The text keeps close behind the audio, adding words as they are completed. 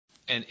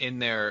and in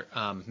their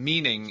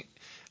meaning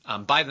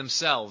by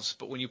themselves,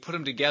 but when you put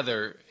them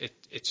together,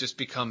 it just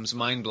becomes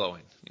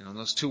mind-blowing.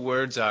 Those two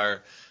words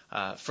are,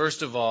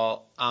 first of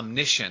all,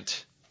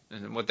 omniscient.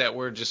 And what that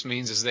word just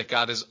means is that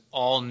God is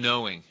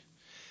all-knowing.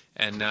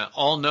 And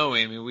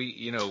all-knowing, I mean,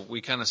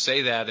 we kind of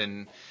say that,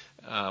 and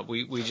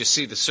we just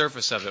see the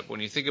surface of it.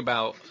 When you think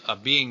about a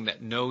being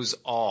that knows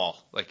all,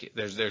 like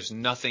there's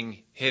nothing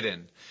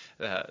hidden.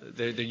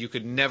 You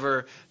could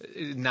never,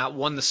 not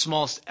the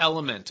smallest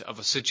element of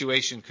a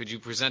situation could you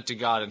present to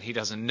God and He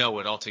doesn't know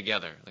it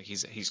altogether. Like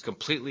He's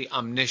completely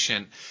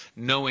omniscient,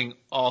 knowing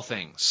all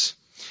things.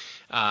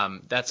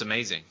 That's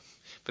amazing.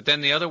 But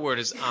then the other word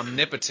is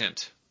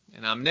omnipotent,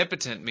 and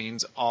omnipotent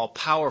means all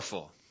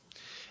powerful,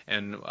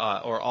 and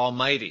or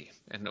almighty.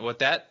 And what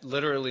that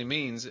literally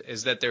means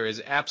is that there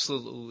is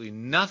absolutely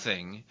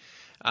nothing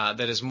that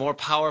is more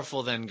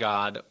powerful than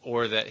God,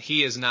 or that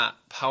He is not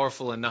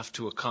powerful enough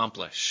to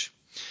accomplish.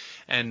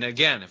 And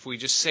again, if we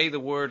just say the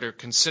word or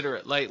consider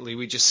it lightly,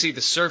 we just see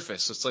the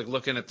surface. It's like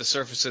looking at the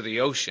surface of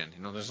the ocean.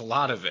 There's a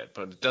lot of it,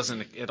 but it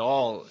doesn't at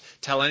all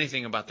tell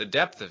anything about the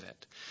depth of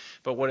it.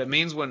 But what it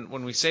means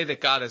when we say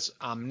that God is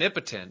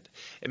omnipotent,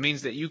 it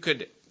means that you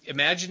could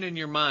imagine in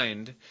your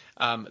mind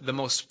the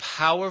most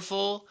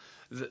powerful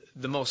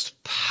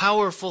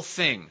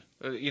thing,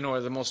 or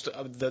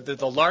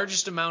the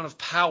largest amount of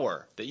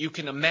power that you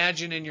can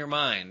imagine in your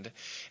mind,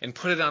 and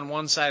put it on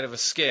one side of a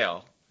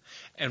scale.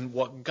 And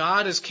what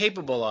God is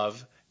capable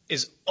of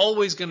is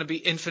always going to be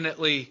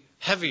infinitely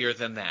heavier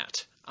than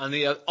that.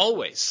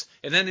 Always.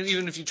 And then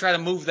even if you try to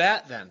move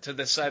that then to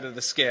this side of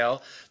the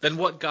scale, then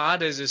what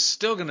God is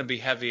still going to be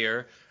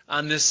heavier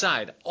on this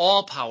side.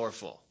 All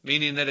powerful,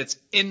 meaning that it's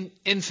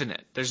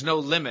infinite. There's no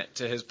limit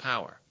to His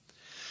power.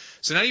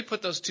 So now you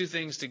put those two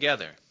things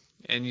together,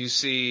 and you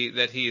see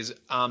that He is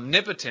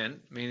omnipotent,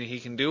 meaning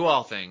He can do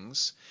all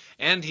things,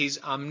 and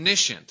He's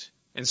omniscient,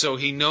 and so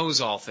He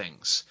knows all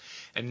things.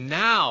 And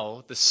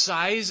now the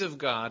size of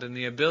God and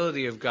the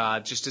ability of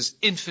God just is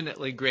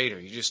infinitely greater.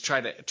 You just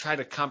try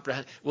to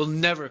comprehend. We'll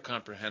never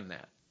comprehend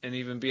that, and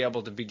even be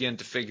able to begin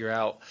to figure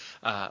out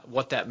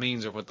what that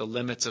means or what the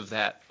limits of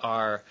that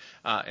are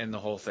in the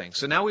whole thing.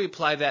 So now we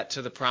apply that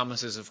to the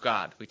promises of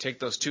God. We take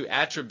those two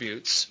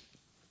attributes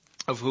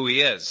of who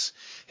He is.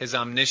 His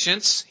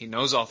omniscience, He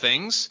knows all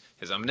things.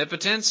 His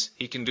omnipotence,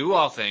 He can do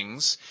all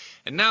things.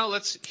 And now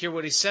let's hear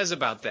what He says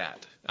about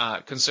that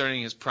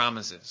concerning His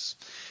promises.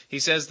 He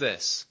says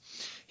this.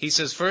 He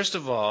says, first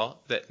of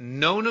all, that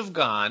known of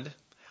God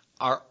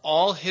are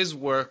all His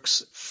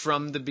works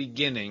from the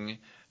beginning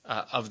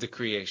of the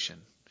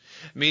creation.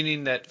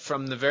 Meaning that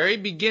from the very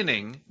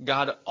beginning,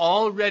 God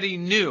already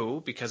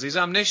knew, because He's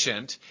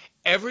omniscient,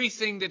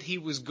 everything that He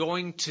was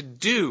going to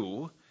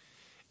do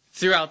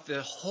throughout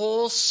the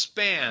whole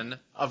span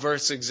of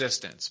Earth's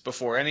existence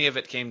before any of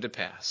it came to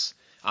pass.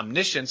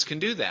 Omniscience can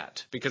do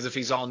that, because if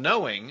He's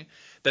all-knowing,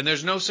 then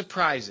there's no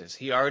surprises.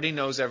 He already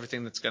knows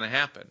everything that's going to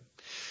happen.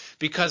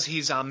 Because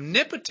He's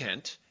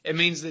omnipotent, it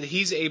means that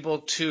He's able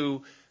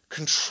to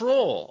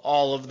control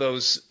all of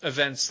those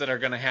events that are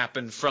going to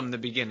happen from the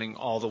beginning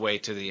all the way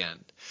to the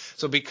end.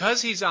 So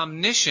because He's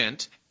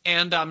omniscient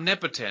and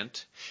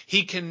omnipotent,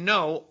 He can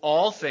know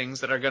all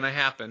things that are going to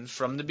happen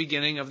from the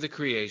beginning of the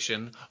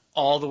creation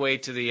all the way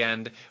to the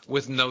end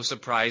with no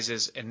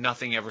surprises and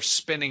nothing ever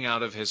spinning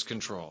out of His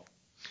control.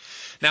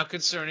 Now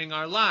concerning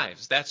our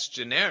lives, that's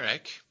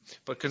generic,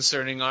 but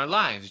concerning our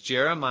lives,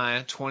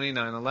 Jeremiah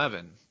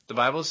 29:11, the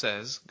Bible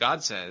says,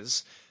 God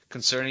says,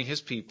 concerning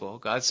His people,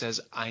 God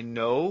says, I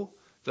know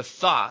the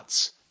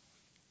thoughts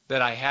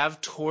that I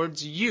have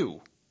towards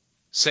you,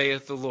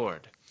 saith the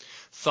Lord.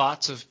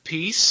 Thoughts of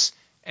peace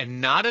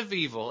and not of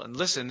evil. And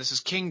listen, this is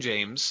King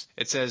James.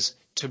 It says,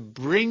 to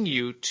bring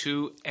you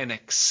to an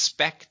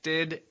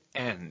expected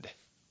end.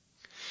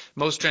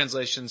 Most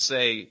translations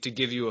say to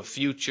give you a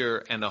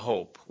future and a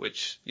hope,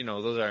 which,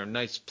 those are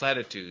nice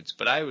platitudes,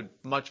 but I would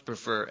much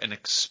prefer an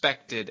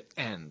expected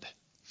end.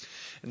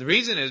 And the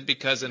reason is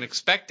because an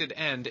expected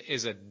end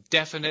is a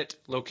definite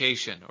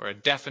location or a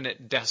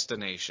definite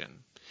destination.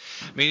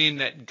 Meaning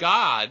that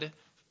God,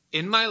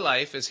 in my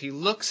life, as He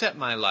looks at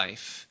my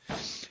life,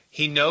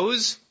 He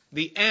knows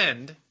the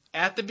end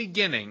at the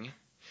beginning.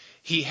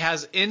 He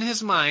has in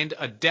His mind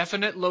a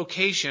definite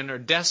location or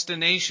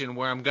destination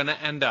where I'm going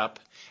to end up.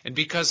 And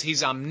because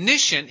He's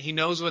omniscient, He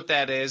knows what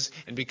that is.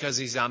 And because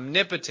He's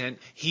omnipotent,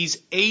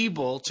 He's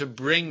able to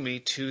bring me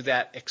to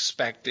that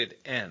expected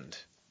end.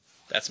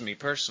 That's me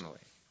personally.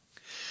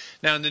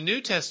 Now in the New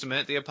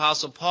Testament, the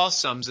Apostle Paul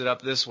sums it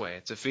up this way.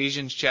 It's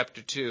Ephesians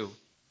chapter 2,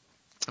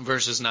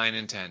 verses 9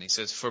 and 10. He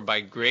says, for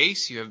by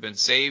grace you have been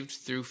saved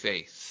through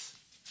faith.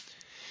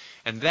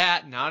 And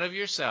that not of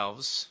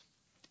yourselves.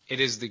 It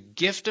is the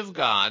gift of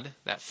God.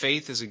 That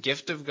faith is a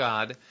gift of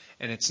God.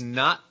 And it's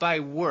not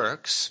by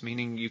works,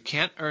 meaning you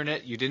can't earn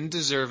it, you didn't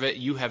deserve it,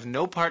 you have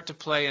no part to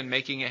play in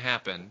making it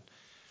happen,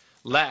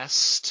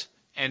 lest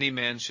any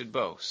man should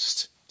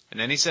boast. And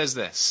then he says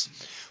this,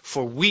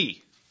 for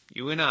we,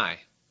 you and I,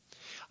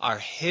 are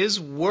His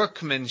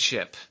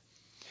workmanship,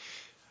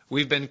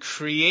 We've been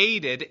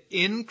created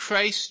in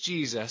Christ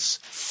Jesus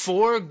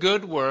for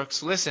good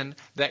works, listen,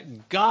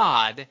 that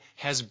God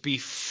has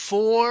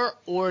before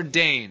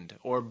ordained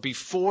or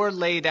before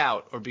laid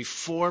out or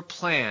before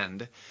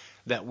planned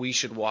that we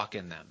should walk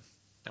in them.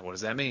 Now, what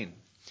does that mean?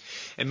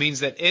 It means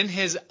that in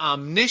his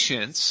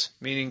omniscience,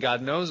 meaning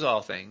God knows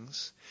all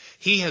things,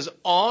 he has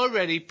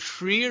already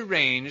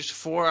prearranged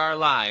for our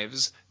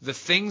lives the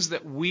things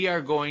that we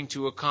are going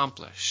to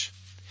accomplish.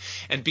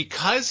 And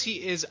because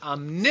he is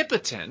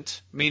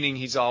omnipotent, meaning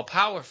he's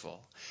all-powerful,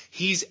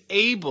 he's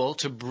able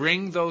to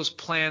bring those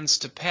plans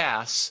to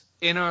pass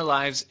in our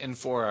lives and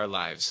for our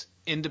lives,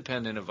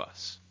 independent of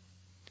us.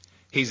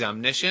 He's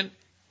omniscient,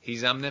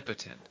 he's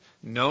omnipotent,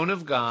 known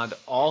of God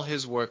all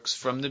his works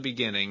from the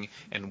beginning,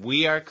 and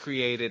we are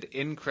created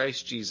in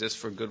Christ Jesus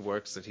for good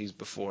works that he's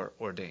before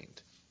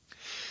ordained.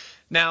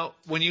 Now,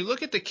 when you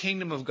look at the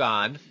kingdom of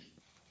God,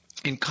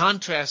 in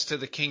contrast to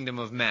the kingdom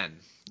of men,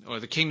 or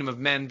the kingdom of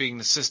men being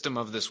the system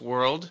of this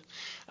world,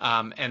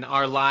 and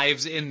our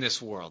lives in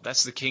this world.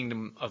 That's the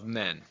kingdom of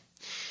men.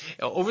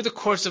 Over the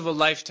course of a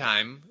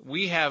lifetime,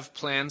 we have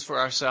plans for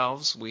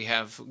ourselves, we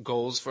have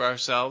goals for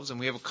ourselves, and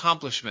we have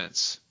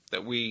accomplishments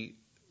that we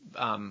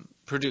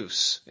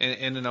produce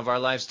in and of our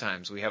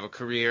lifetimes. We have a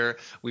career,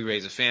 we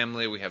raise a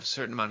family, we have a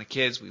certain amount of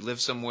kids, we live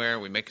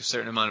somewhere, we make a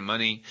certain amount of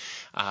money,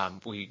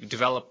 we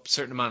develop a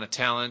certain amount of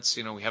talents,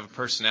 we have a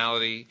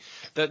personality.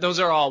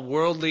 Those are all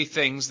worldly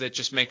things that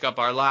just make up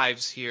our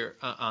lives here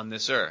on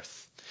this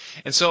earth.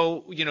 And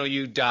so,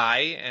 you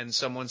die and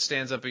someone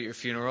stands up at your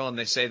funeral and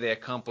they say they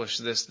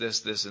accomplished this,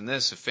 and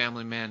this, a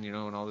family man,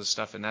 and all this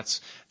stuff. And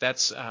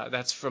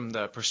that's from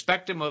the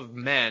perspective of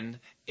men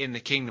in the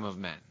kingdom of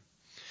men.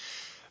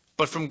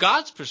 But from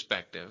God's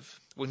perspective,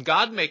 when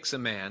God makes a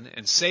man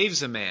and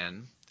saves a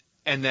man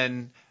and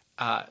then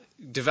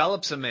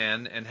develops a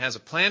man and has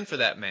a plan for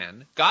that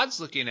man, God's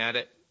looking at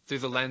it through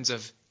the lens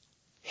of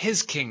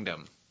his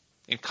kingdom,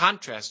 in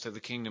contrast to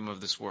the kingdom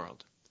of this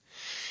world.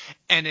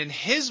 And in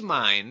his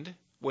mind,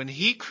 when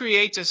he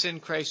creates us in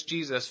Christ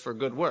Jesus for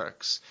good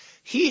works,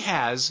 he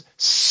has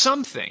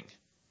something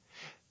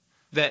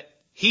that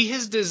he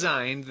has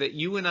designed that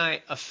you and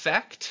I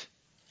affect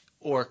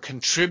or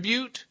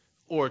contribute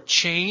or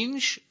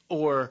change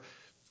or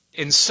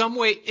in some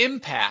way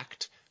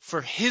impact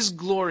for his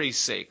glory's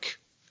sake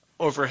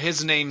or for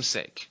his name's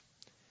sake.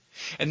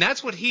 And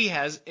that's what he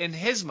has in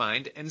his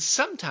mind, and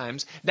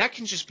sometimes that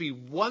can just be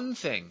one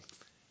thing,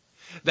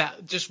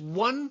 that just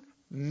one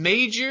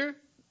major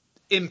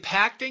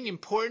impacting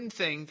important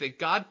thing that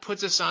God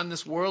puts us on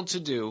this world to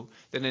do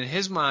that in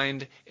his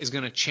mind is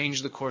going to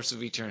change the course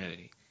of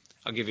eternity.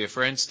 I'll give you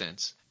for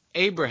instance,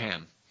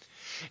 Abraham.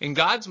 In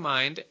God's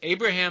mind,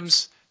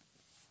 Abraham's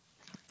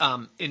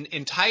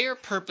entire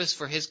purpose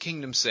for his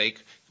kingdom's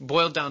sake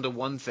boiled down to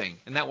one thing,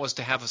 and that was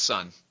to have a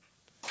son.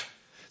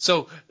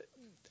 So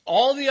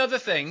all the other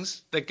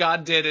things that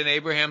God did in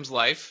Abraham's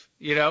life,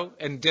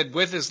 and did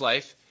with his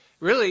life,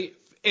 really,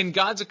 in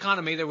God's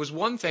economy, there was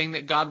one thing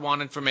that God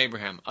wanted from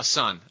Abraham, a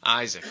son,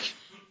 Isaac,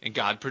 and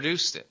God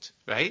produced it,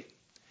 right?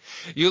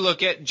 You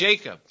look at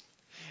Jacob,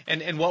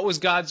 and what was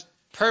God's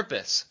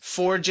purpose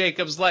for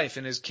Jacob's life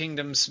in his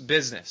kingdom's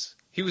business?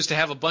 He was to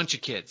have a bunch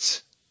of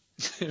kids.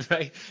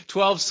 Right?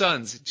 12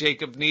 sons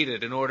Jacob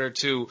needed in order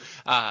to,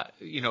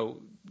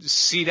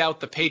 seed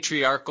out the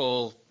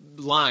patriarchal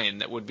line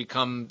that would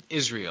become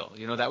Israel.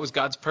 That was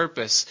God's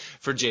purpose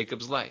for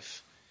Jacob's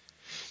life.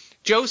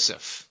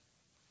 Joseph.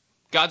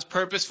 God's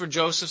purpose for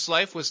Joseph's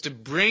life was to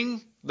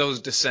bring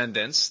those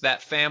descendants,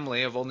 that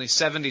family of only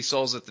 70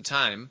 souls at the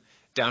time,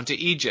 down to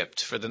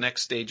Egypt for the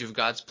next stage of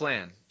God's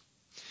plan.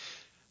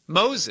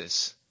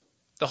 Moses.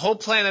 The whole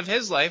plan of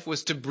his life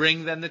was to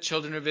bring then the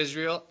children of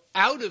Israel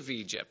out of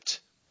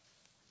Egypt,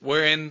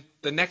 wherein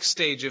the next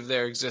stage of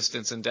their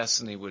existence and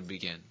destiny would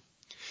begin.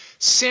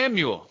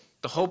 Samuel,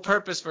 the whole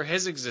purpose for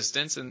his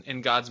existence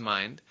in God's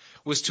mind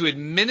was to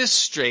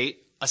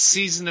administrate a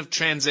season of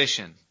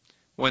transition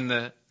when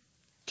the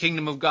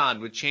kingdom of God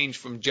would change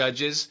from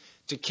judges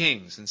to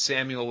kings, and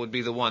Samuel would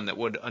be the one that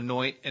would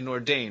anoint and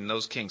ordain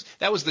those kings.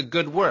 That was the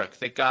good work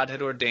that God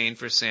had ordained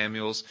for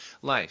Samuel's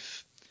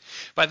life.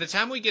 By the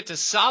time we get to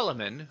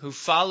Solomon, who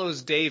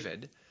follows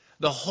David,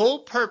 the whole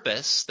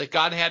purpose that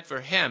God had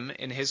for him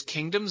in his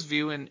kingdom's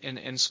view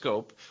and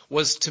scope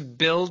was to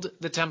build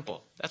the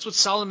temple. That's what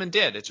Solomon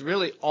did. It's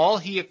really all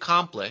he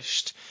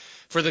accomplished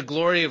for the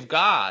glory of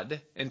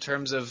God in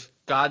terms of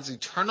God's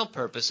eternal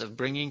purpose of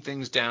bringing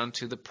things down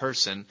to the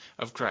person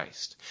of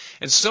Christ.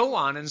 And so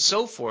on and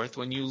so forth.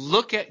 When you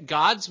look at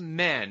God's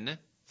men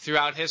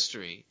throughout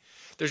history,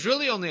 there's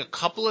really only a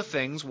couple of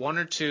things, one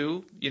or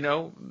two,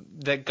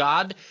 that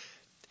God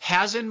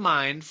has in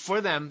mind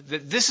for them,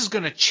 that this is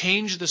going to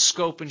change the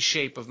scope and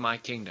shape of my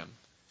kingdom.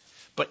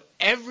 But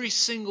every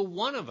single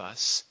one of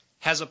us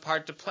has a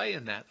part to play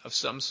in that of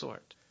some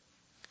sort.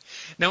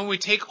 Now, when we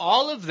take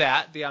all of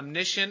that, the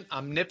omniscient,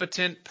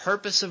 omnipotent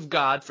purpose of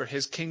God for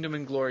his kingdom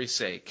and glory's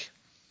sake,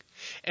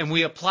 and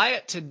we apply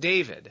it to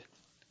David,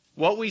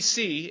 what we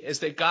see is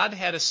that God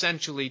had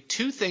essentially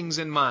two things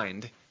in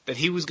mind that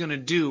he was going to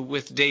do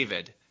with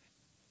David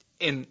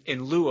in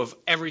lieu of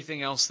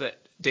everything else that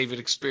David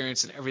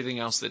experienced and everything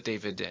else that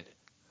David did.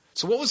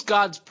 So what was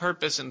God's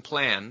purpose and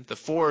plan, the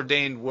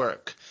foreordained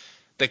work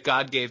that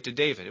God gave to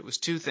David? It was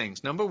two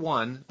things. Number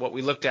one, what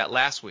we looked at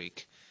last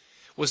week,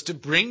 was to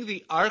bring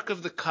the Ark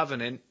of the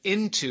Covenant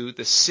into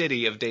the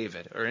city of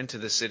David, or into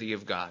the city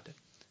of God.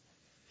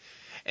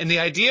 And the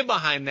idea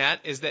behind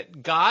that is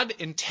that God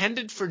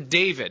intended for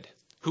David,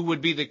 who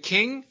would be the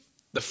king,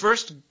 the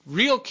first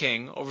real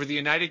king over the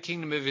United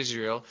Kingdom of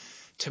Israel,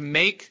 to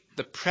make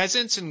the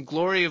presence and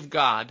glory of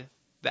God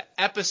the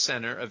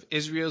epicenter of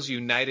Israel's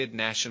united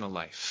national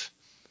life.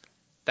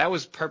 That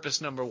was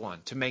purpose number one,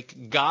 to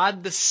make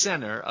God the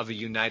center of a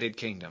united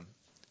kingdom.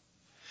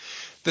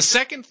 The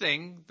second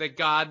thing that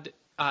God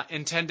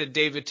intended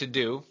David to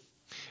do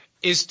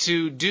is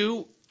to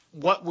do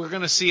what we're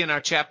going to see in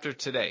our chapter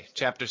today,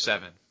 chapter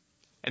 7.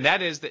 And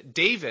that is that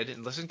David,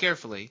 and listen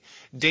carefully,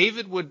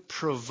 David would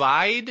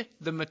provide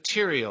the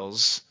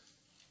materials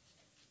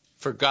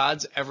for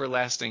God's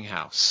everlasting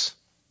house.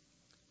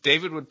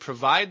 David would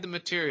provide the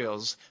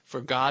materials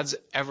for God's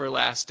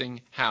everlasting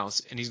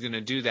house, and he's going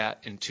to do that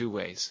in two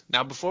ways.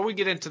 Now, before we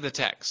get into the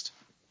text,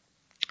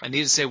 I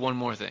need to say one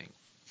more thing.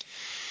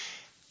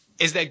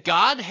 Is that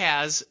God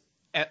has,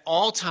 at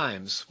all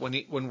times,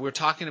 when we're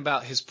talking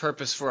about his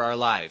purpose for our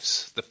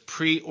lives, the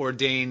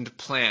preordained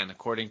plan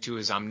according to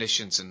his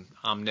omniscience and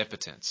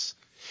omnipotence,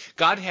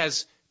 God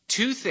has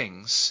two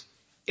things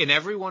in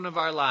every one of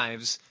our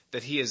lives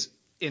that he is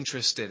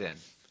interested in.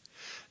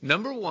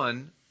 Number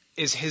one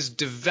is his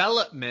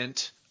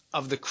development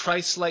of the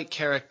Christ-like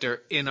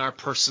character in our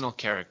personal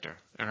character,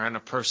 or in a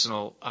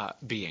personal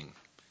being.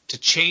 To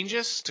change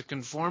us, to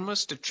conform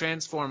us, to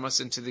transform us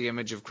into the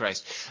image of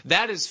Christ.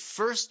 That is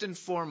first and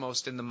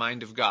foremost in the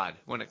mind of God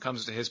when it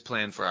comes to his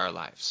plan for our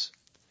lives.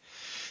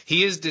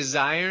 He is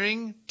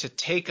desiring to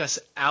take us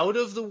out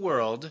of the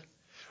world,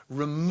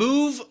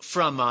 remove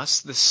from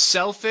us the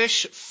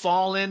selfish,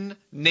 fallen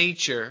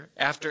nature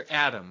after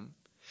Adam,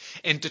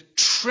 and to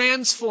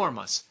transform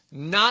us,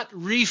 not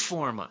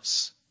reform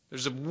us.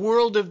 There's a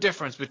world of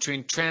difference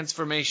between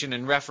transformation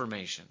and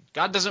reformation.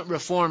 God doesn't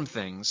reform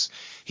things.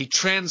 He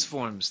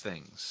transforms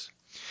things.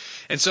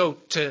 And so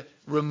to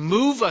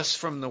remove us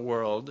from the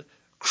world,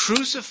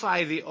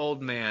 crucify the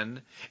old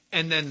man,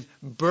 and then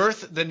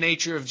birth the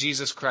nature of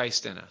Jesus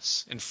Christ in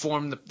us and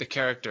form the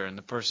character and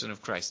the person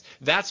of Christ.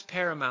 That's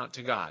paramount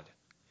to God.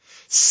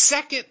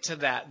 Second to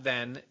that,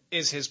 then,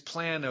 is his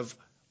plan of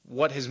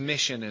what his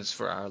mission is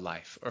for our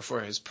life, or for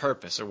his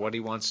purpose, or what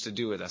he wants to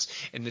do with us.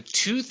 And the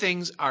two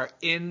things are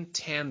in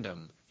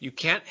tandem. You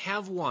can't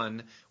have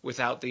one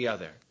without the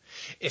other.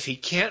 If he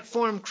can't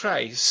form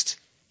Christ,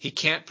 he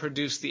can't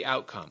produce the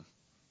outcome.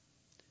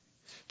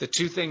 The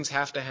two things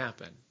have to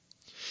happen.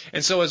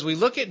 And so as we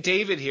look at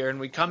David here, and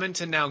we come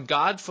into now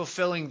God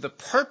fulfilling the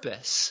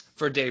purpose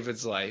for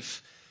David's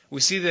life,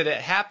 we see that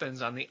it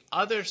happens on the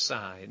other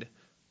side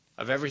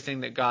of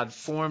everything that God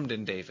formed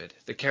in David,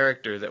 the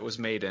character that was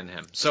made in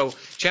him. So,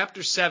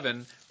 chapter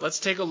 7, let's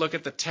take a look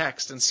at the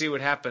text and see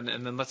what happened,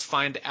 and then let's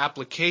find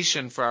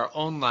application for our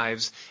own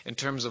lives in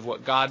terms of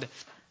what God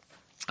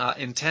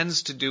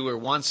intends to do or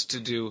wants to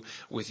do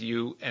with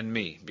you and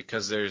me,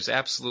 because there's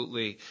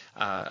absolutely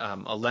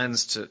a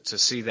lens to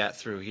see that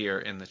through here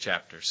in the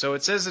chapter. So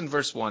it says in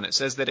verse 1, it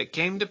says that it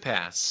came to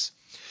pass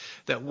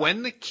that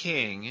when the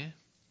king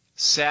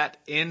sat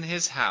in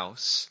his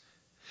house,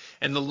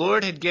 and the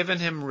Lord had given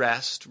him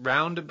rest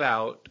round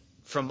about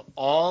from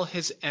all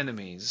his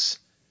enemies,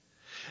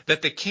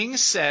 that the king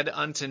said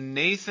unto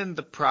Nathan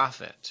the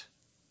prophet,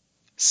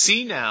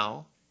 See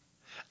now,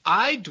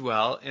 I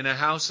dwell in a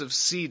house of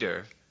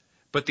cedar,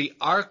 but the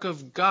ark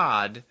of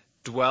God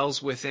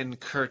dwells within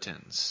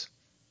curtains.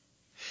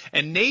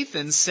 And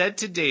Nathan said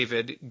to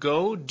David,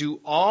 Go,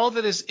 do all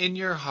that is in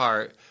your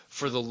heart,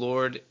 for the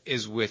Lord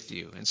is with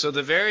you. And so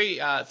the very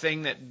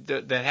thing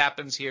that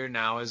happens here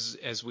now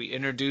as we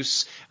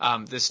introduce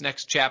this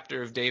next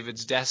chapter of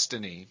David's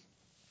destiny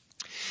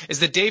is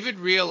that David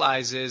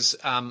realizes,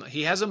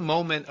 he has a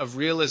moment of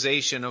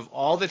realization of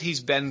all that he's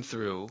been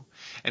through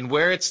and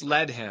where it's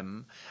led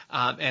him.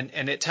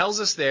 And it tells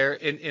us there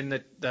in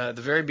the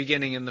very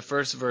beginning, in the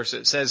first verse,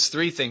 it says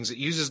three things. It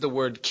uses the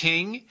word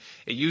king,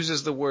 it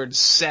uses the word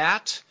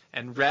sat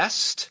and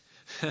rest,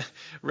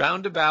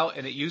 roundabout,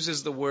 and it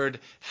uses the word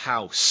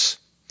house.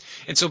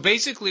 And so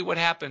basically what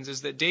happens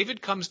is that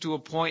David comes to a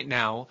point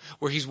now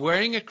where he's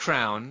wearing a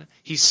crown,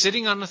 he's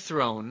sitting on a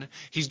throne,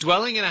 he's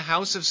dwelling in a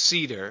house of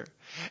cedar,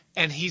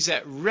 and he's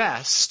at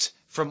rest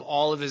from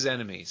all of his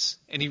enemies.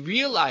 And he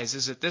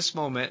realizes at this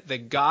moment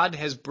that God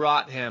has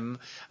brought him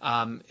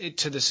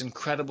to this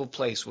incredible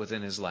place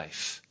within his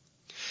life.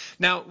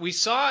 Now, we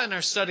saw in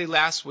our study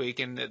last week,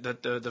 and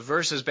the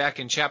verses back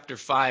in chapter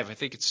 5, I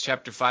think it's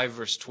chapter 5,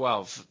 verse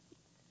 12,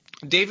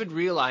 David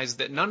realized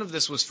that none of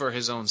this was for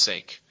his own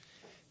sake.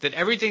 That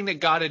everything that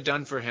God had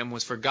done for him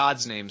was for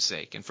God's name's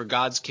sake and for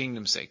God's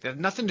kingdom's sake. That had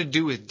nothing to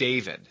do with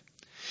David.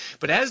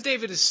 But as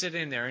David is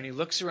sitting there and he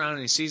looks around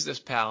and he sees this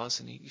palace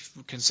and he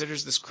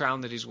considers this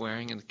crown that he's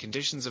wearing and the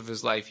conditions of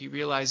his life, he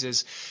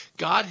realizes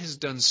God has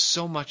done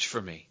so much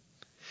for me.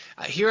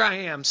 Here I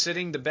am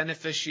sitting the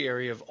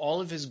beneficiary of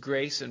all of his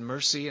grace and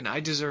mercy, and I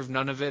deserve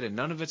none of it, and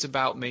none of it's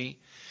about me.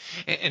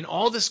 And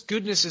all this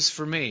goodness is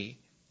for me.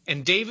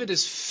 And David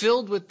is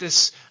filled with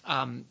this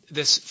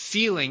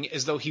feeling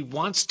as though he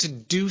wants to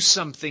do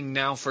something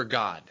now for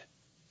God.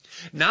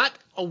 Not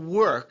a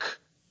work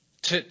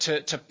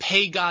to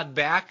pay God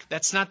back.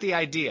 That's not the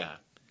idea.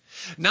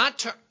 Not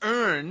to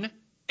earn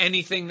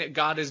anything that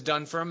God has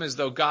done for him, as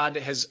though God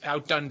has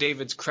outdone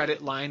David's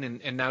credit line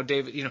and now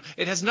David,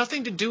 it has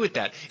nothing to do with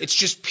that. It's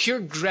just pure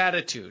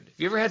gratitude. Have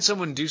you ever had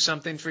someone do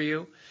something for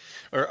you?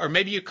 Or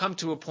maybe you come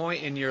to a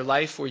point in your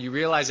life where you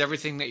realize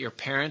everything that your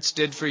parents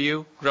did for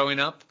you growing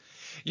up.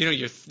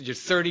 You're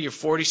 30 or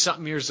 40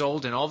 something years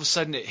old, and all of a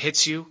sudden it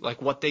hits you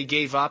like what they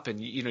gave up,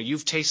 and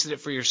you've tasted it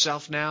for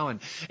yourself now,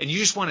 and you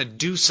just want to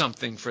do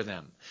something for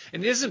them.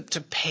 And it isn't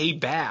to pay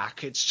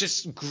back, it's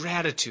just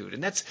gratitude.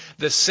 And that's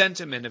the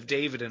sentiment of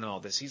David in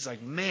all this. He's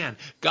like, man,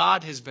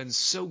 God has been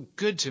so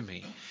good to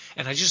me,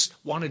 and I just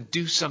want to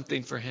do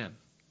something for him.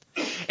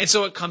 And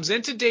so it comes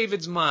into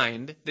David's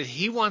mind that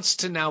he wants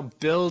to now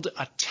build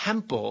a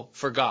temple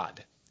for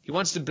God. He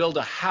wants to build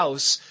a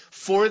house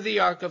for the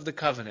Ark of the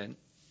Covenant,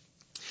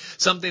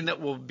 something that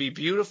will be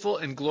beautiful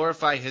and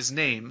glorify his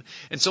name.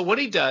 And so what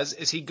he does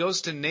is he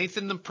goes to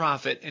Nathan the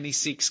prophet and he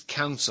seeks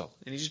counsel.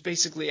 And he just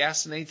basically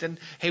asks Nathan,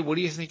 hey, what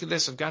do you think of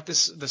this? I've got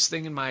this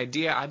thing in my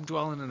idea. I'm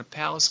dwelling in a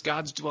palace.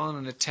 God's dwelling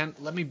in a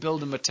tent. Let me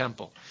build him a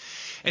temple.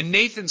 And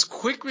Nathan's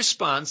quick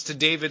response to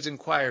David's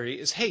inquiry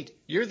is, hey,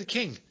 you're the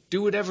king.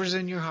 Do whatever's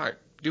in your heart.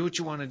 Do what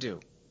you want to do.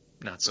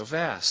 Not so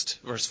fast.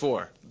 Verse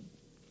 4.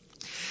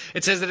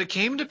 It says that it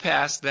came to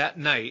pass that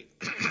night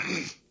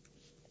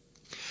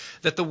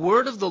that the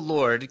word of the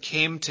Lord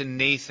came to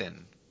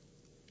Nathan,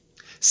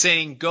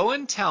 saying, go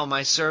and tell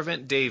my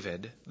servant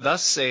David,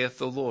 thus saith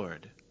the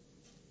Lord,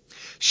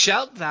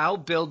 shalt thou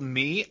build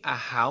me a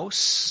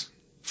house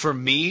for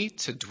me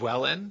to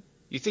dwell in?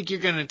 You think you're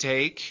going to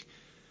take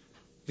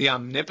the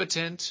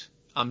omnipotent,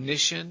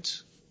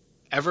 omniscient,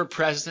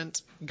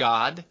 ever-present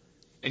God,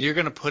 and you're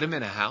going to put him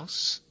in a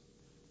house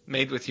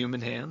made with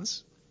human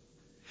hands?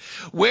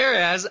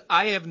 Whereas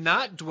I have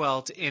not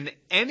dwelt in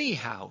any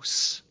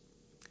house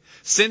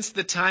since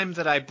the time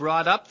that I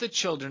brought up the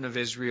children of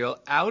Israel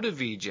out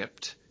of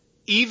Egypt,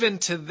 even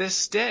to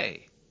this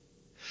day,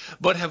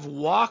 but have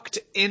walked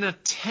in a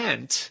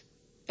tent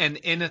and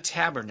in a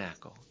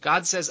tabernacle.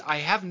 God says, I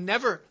have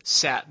never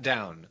sat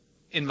down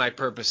in my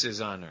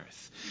purposes on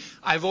earth.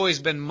 I've always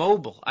been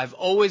mobile. I've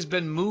always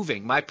been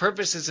moving. My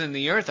purposes in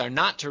the earth are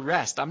not to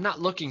rest. I'm not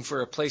looking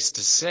for a place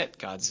to sit,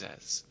 God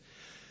says.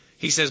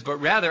 He says, but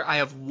rather I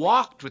have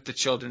walked with the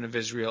children of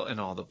Israel in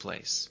all the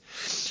place.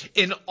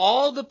 In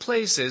all the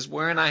places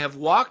wherein I have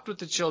walked with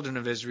the children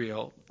of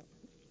Israel,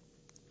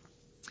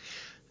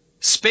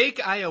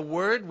 spake I a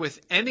word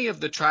with any of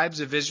the tribes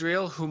of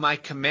Israel, whom I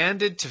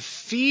commanded to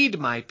feed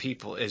my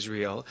people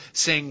Israel,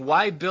 saying,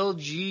 why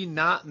build ye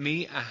not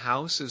me a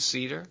house of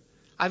cedar?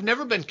 I've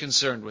never been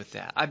concerned with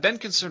that. I've been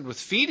concerned with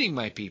feeding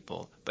my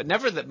people, but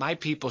never that my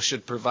people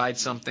should provide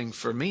something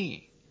for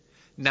me.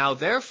 Now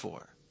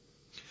therefore,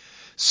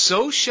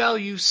 so shall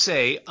you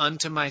say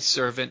unto my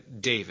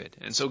servant David.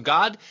 And so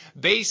God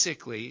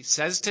basically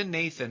says to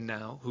Nathan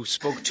now, who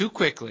spoke too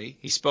quickly,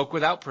 he spoke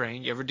without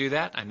praying. You ever do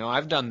that? I know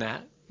I've done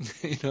that.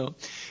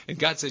 And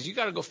God says, you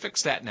got to go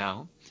fix that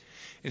now.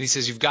 And he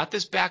says, you've got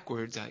this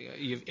backwards.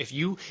 If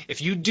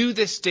you do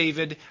this,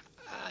 David,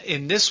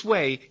 in this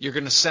way, you're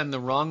going to send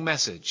the wrong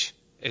message,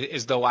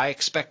 as though I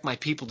expect my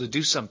people to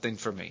do something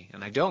for me.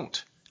 And I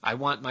don't. I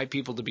want my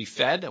people to be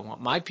fed. I want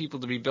my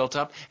people to be built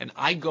up. And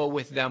I go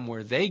with them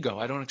where they go.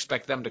 I don't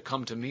expect them to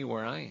come to me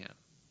where I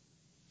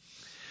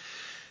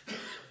am.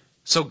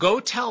 So go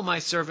tell my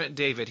servant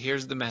David.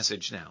 Here's the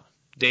message now.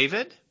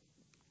 David,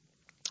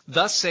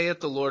 thus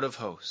saith the Lord of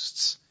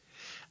hosts,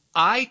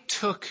 I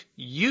took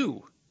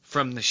you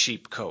from the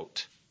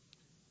sheepcote.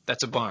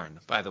 That's a barn,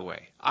 by the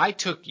way. I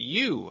took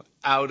you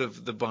out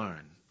of the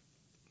barn,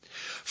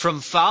 from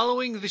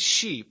following the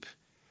sheep,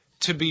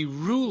 to be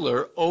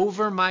ruler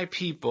over my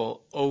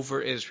people,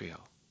 over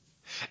Israel.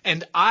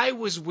 And I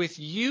was with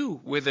you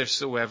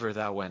whithersoever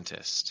thou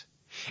wentest,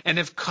 and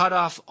have cut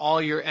off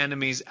all your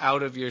enemies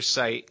out of your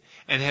sight,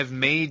 and have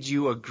made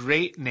you a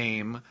great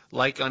name,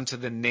 like unto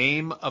the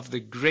name of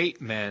the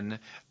great men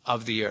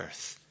of the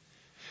earth.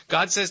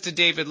 God says to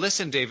David,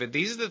 listen, David,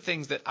 these are the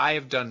things that I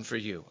have done for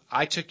you.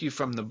 I took you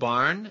from the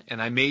barn,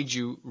 and I made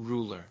you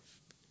ruler.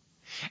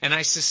 And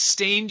I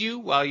sustained you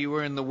while you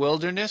were in the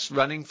wilderness,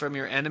 running from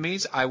your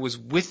enemies. I was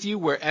with you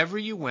wherever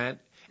you went,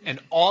 and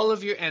all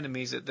of your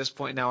enemies at this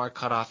point now are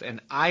cut off, and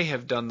I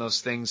have done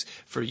those things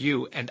for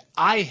you, and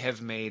I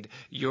have made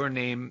your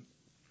name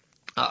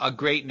a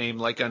great name,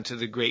 like unto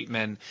the great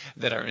men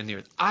that are in the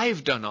earth.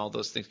 I've done all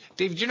those things.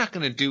 David, you're not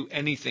going to do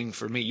anything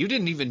for me. You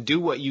didn't even do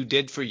what you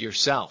did for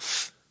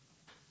yourself.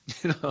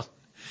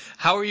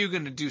 How are you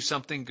going to do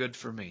something good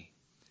for me?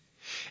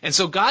 And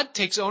so God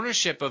takes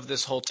ownership of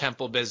this whole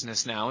temple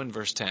business now in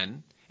verse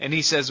 10. And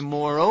he says,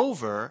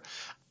 moreover,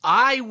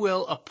 I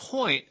will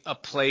appoint a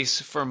place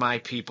for my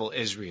people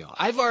Israel.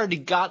 I've already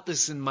got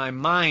this in my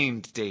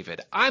mind,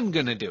 David. I'm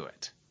going to do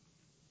it.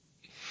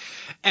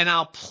 And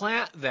I'll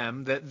plant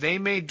them that they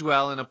may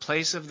dwell in a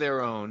place of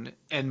their own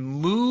and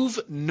move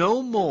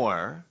no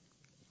more.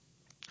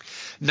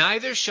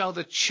 Neither shall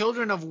the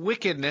children of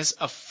wickedness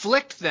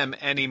afflict them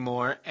any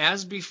more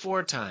as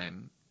before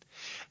time.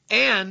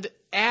 And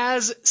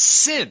as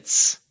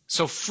since,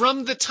 so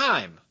from the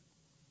time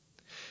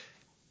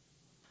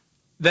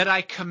that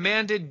I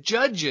commanded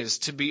judges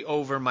to be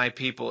over my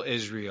people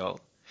Israel,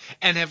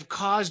 and have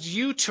caused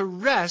you to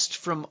rest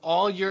from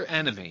all your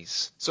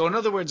enemies. So in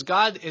other words,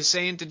 God is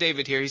saying to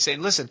David here, he's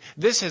saying, listen,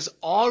 this has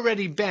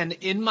already been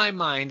in my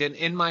mind and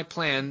in my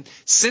plan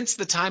since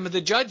the time of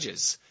the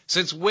judges.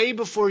 Since way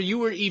before you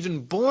were even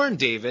born,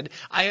 David,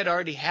 I had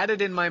already had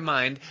it in my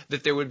mind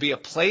that there would be a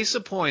place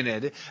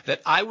appointed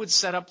that I would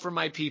set up for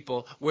my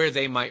people where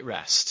they might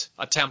rest.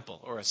 A temple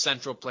or a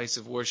central place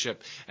of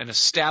worship, an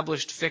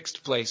established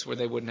fixed place where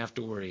they wouldn't have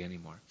to worry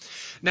anymore.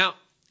 Now,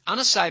 on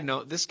a side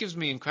note, this gives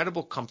me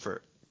incredible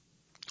comfort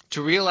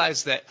to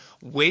realize that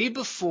way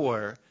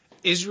before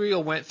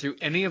Israel went through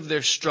any of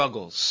their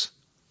struggles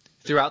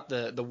throughout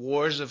the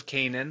wars of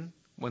Canaan,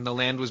 when the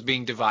land was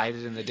being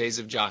divided in the days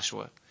of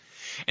Joshua,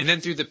 and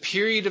then through the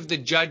period of the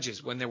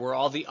judges, when there were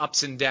all the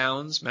ups and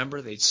downs,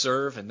 remember, they'd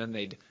serve and then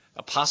they'd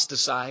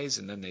apostatize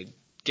and then they'd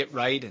get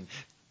right, and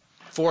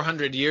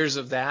 400 years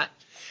of that.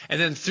 And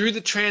then through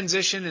the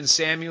transition in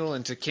Samuel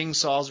into King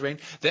Saul's reign,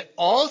 that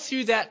all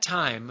through that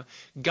time,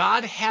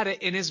 God had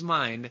it in his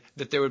mind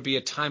that there would be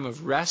a time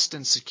of rest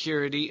and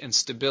security and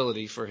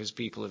stability for his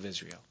people of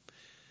Israel.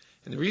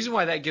 And the reason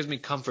why that gives me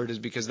comfort is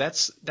because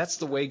that's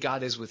the way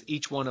God is with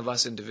each one of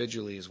us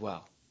individually as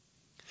well.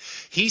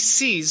 He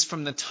sees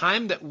from the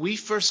time that we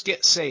first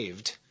get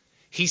saved,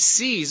 he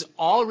sees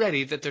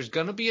already that there's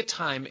going to be a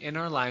time in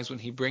our lives when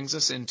he brings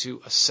us into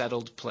a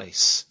settled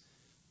place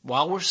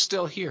while we're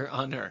still here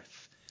on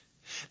earth.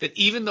 That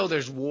even though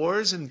there's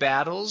wars and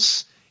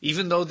battles,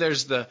 even though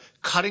there's the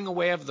cutting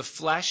away of the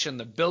flesh and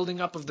the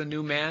building up of the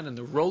new man and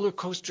the roller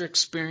coaster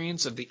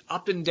experience of the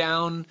up and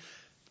down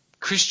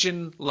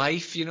Christian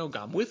life,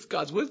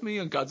 God's with me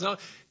and God's not.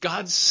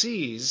 God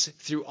sees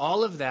through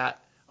all of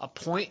that a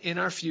point in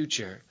our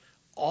future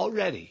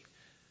already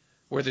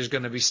where there's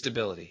going to be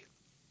stability,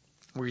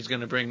 where he's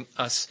going to bring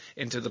us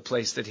into the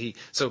place that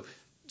So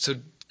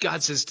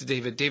God says to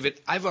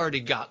David, I've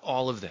already got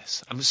all of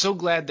this. I'm so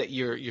glad that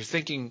you're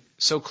thinking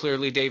so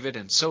clearly, David,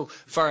 and so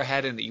far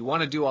ahead, and that you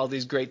want to do all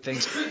these great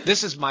things.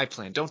 This is my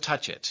plan. Don't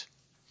touch it.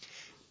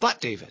 But,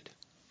 David,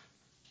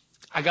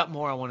 I got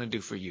more I want to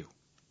do for you.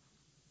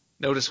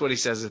 Notice what he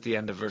says at the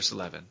end of verse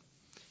 11.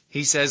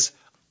 He says,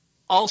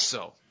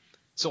 also,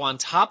 so on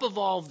top of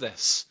all of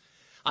this,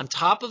 on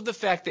top of the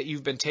fact that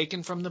you've been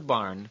taken from the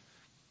barn,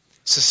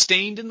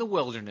 sustained in the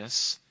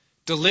wilderness,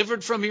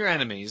 delivered from your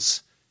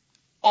enemies,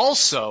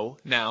 also,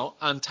 now,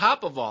 on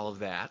top of all of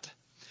that,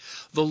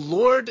 the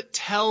Lord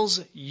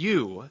tells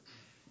you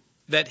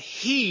that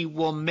he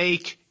will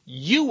make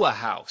you a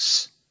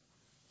house.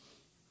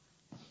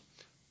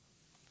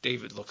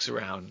 David looks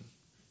around.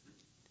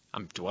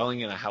 I'm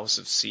dwelling in a house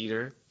of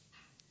cedar.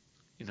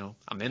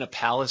 I'm in a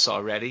palace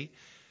already.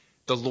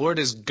 The Lord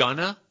is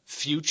gonna,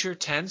 future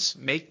tense,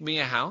 make me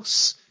a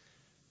house.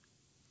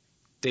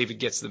 David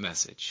gets the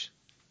message.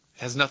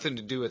 It has nothing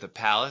to do with a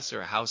palace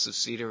or a house of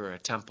cedar or a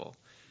temple.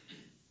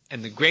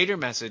 And the greater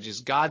message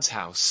is God's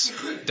house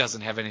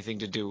doesn't have anything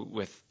to do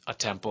with a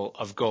temple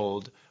of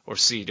gold or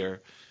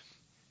cedar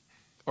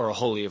or a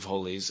holy of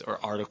holies or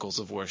articles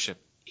of worship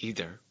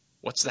either.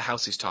 What's the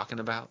house he's talking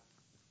about?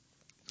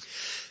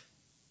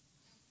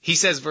 He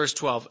says, verse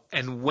 12,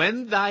 and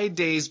when thy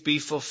days be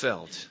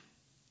fulfilled,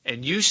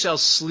 and you shall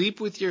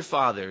sleep with your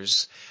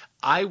fathers,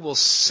 I will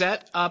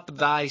set up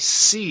thy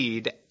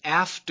seed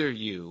after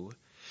you,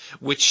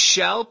 which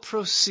shall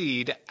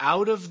proceed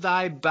out of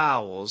thy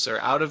bowels,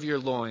 or out of your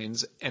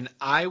loins, and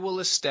I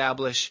will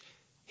establish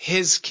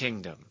his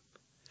kingdom.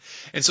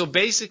 And so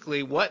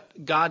basically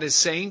what God is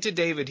saying to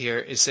David here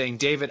is saying,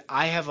 David,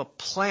 I have a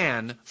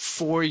plan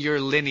for your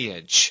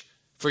lineage,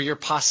 for your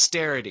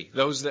posterity,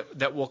 those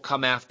that will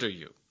come after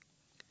you.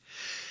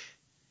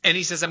 And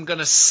he says, I'm going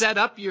to set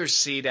up your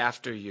seed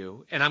after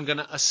you, and I'm going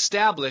to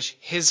establish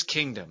his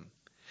kingdom.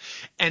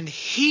 And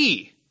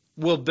he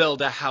will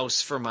build a house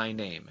for my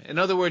name. In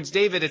other words,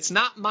 David, it's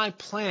not my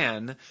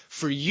plan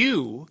for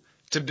you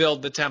to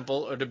build the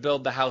temple or to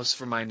build the house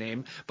for my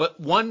name, but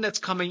one that's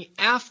coming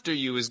after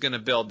you is going to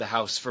build the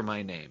house for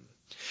my name.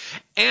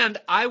 And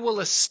I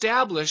will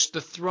establish the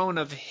throne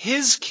of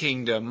his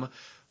kingdom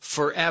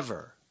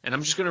forever. And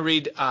I'm just going to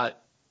read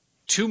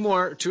two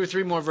or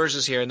three more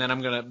verses here, and then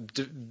I'm going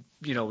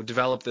to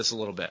develop this a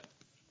little bit.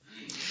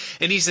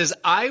 And he says,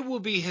 I will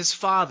be his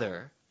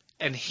father,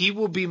 and he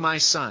will be my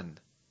son.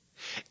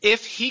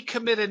 If he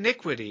commit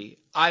iniquity,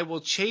 I will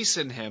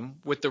chasten him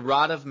with the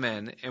rod of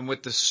men and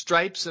with the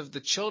stripes of the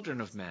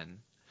children of men.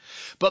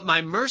 But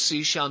my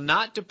mercy shall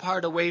not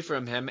depart away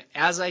from him,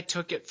 as I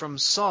took it from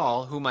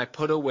Saul, whom I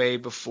put away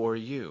before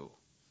you.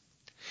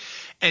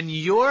 and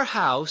your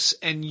house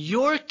and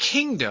your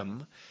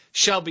kingdom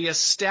shall be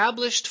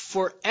established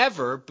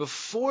forever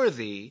before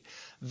thee.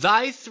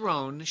 Thy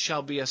throne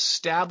shall be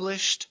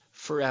established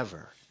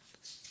forever.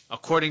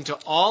 According to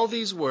all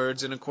these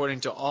words and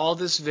according to all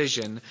this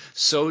vision,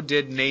 so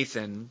did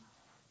Nathan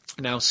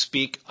now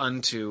speak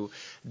unto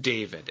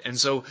David. And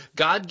so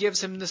God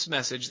gives him this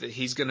message that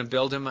he's going to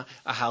build him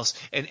a house.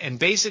 And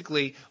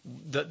basically,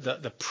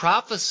 the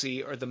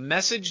prophecy or the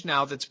message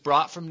now that's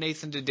brought from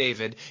Nathan to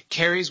David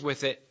carries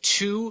with it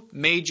two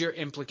major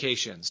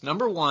implications.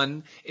 Number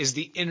one is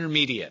the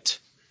intermediate.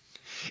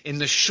 In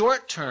the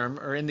short term,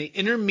 or in the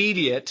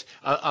intermediate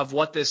of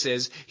what this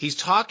is, he's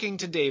talking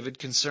to David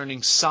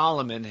concerning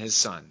Solomon, his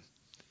son.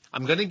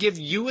 I'm going to give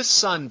you a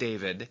son,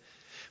 David,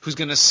 who's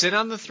going to sit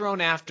on the throne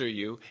after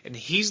you, and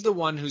he's the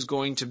one who's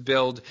going to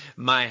build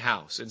my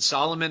house. And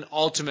Solomon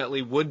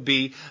ultimately would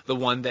be the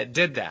one that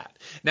did that.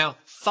 Now,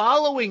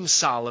 following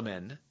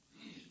Solomon,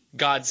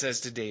 God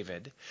says to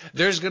David,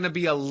 there's going to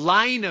be a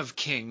line of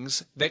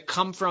kings that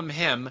come from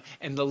him,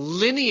 and the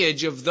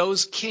lineage of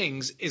those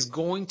kings is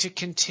going to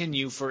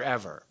continue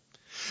forever.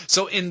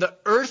 So in the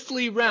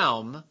earthly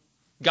realm,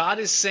 God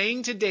is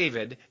saying to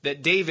David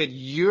that, David,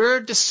 your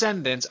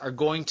descendants are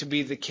going to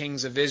be the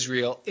kings of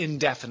Israel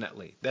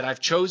indefinitely, that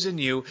I've chosen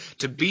you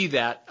to be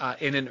that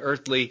in an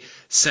earthly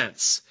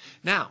sense.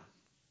 Now,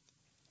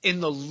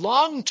 in the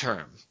long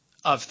term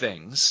of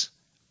things,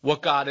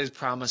 what God is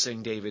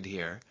promising David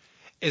here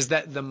is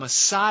that the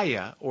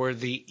Messiah, or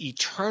the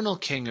eternal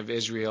king of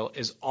Israel,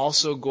 is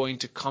also going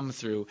to come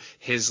through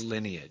his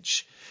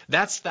lineage.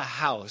 That's the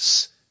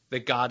house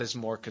that God is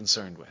more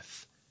concerned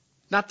with.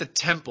 Not the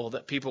temple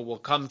that people will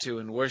come to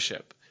and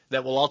worship,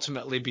 that will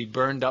ultimately be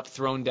burned up,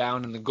 thrown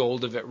down, and the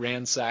gold of it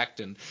ransacked,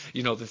 and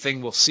the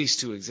thing will cease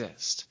to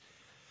exist.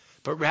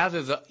 But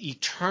rather the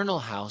eternal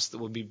house that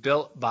will be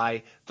built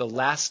by the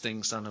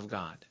lasting Son of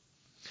God.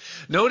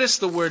 Notice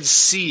the word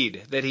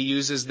seed that he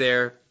uses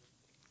there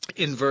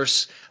in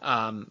verse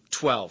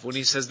 12, when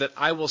he says that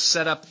I will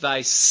set up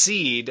thy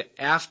seed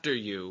after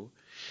you.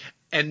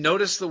 And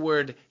notice the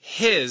word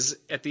his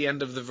at the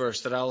end of the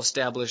verse, that I'll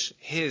establish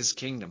his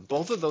kingdom.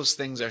 Both of those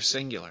things are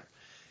singular.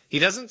 He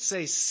doesn't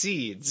say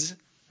seeds,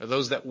 or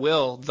those that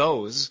will,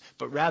 those,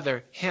 but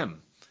rather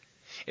him.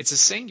 It's a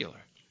singular.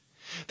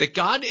 That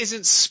God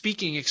isn't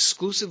speaking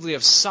exclusively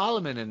of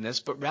Solomon in this,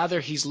 but rather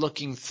he's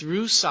looking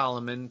through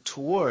Solomon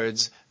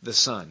towards the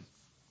Son,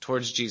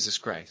 towards Jesus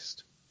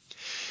Christ.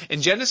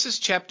 In Genesis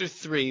chapter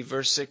 3,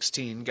 verse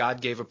 16,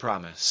 God gave a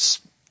promise.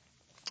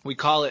 We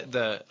call it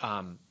the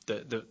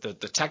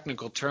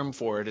technical term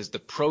for it is the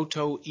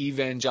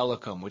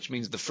proto-evangelicum, which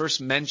means the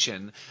first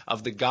mention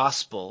of the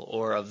gospel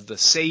or of the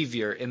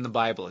Savior in the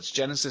Bible. It's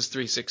Genesis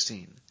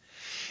 3:16.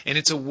 And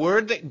it's a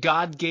word that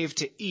God gave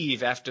to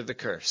Eve after the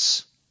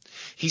curse.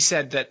 He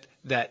said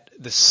that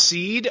the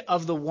seed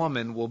of the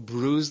woman will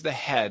bruise the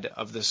head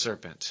of the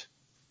serpent.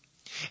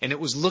 And it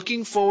was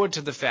looking forward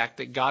to the fact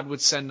that God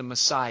would send a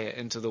Messiah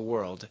into the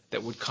world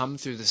that would come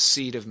through the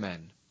seed of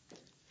men.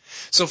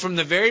 So from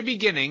the very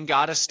beginning,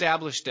 God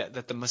established it,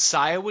 that the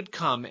Messiah would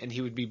come and he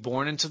would be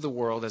born into the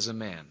world as a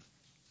man.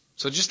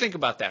 So just think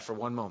about that for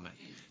one moment.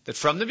 That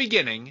from the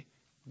beginning,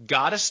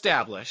 God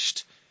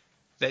established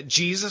that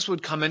Jesus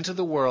would come into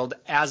the world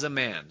as a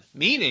man.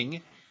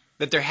 Meaning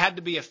that there had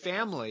to be a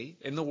family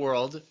in the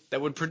world that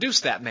would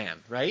produce that man,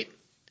 right?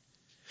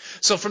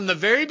 So from the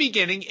very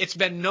beginning, it's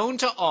been known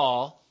to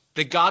all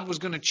that God was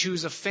going to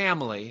choose a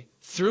family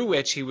through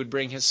which he would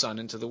bring his son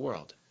into the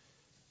world.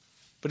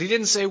 But he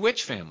didn't say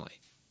which family.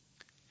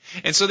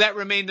 And so that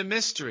remained a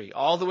mystery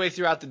all the way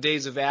throughout the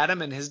days of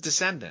Adam and his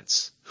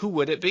descendants. Who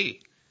would it be?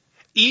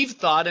 Eve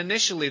thought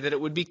initially that it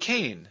would be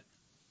Cain.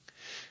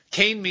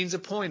 Cain means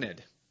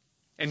appointed.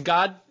 And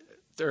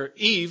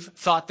Eve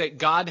thought that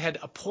God had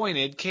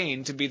appointed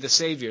Cain to be the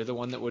Savior, the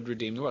one that would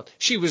redeem the world.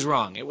 She was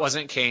wrong. It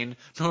wasn't Cain,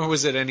 nor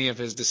was it any of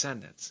his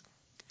descendants.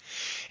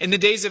 In the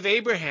days of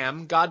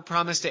Abraham, God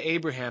promised to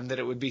Abraham that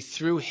it would be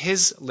through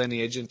his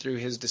lineage and through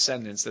his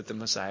descendants that the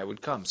Messiah would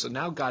come. So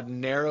now God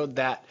narrowed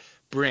that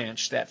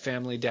branch, that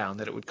family down,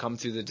 that it would come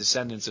through the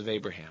descendants of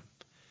Abraham.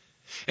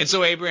 And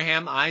so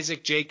Abraham,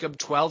 Isaac, Jacob,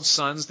 12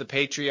 sons, the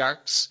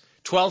patriarchs,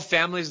 12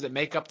 families that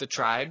make up the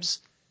tribes.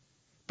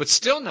 But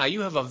still now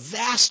you have a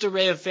vast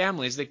array of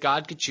families that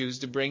God could choose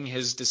to bring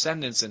his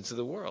descendants into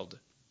the world.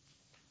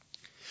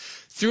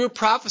 Through a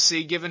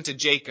prophecy given to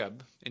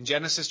Jacob in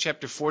Genesis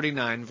chapter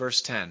 49,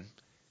 verse 10,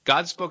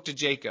 God spoke to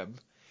Jacob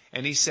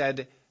and he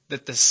said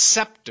that the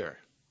scepter,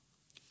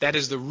 that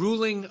is the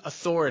ruling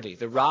authority,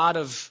 the rod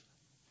of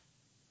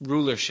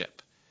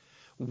rulership,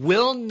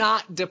 will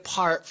not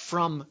depart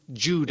from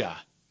Judah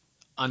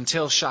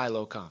until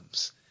Shiloh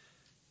comes.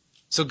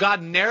 So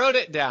God narrowed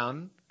it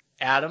down,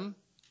 Adam,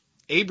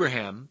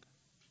 Abraham,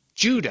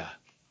 Judah.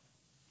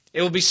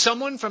 It will be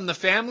someone from the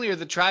family or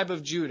the tribe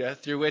of Judah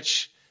through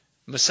which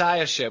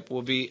Messiahship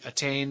will be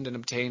attained and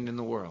obtained in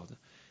the world.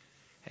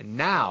 And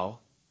now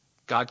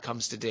God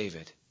comes to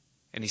David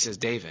and he says,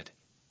 David,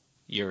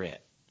 you're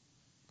it.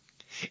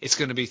 It's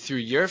going to be through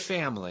your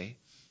family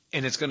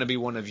and it's going to be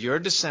one of your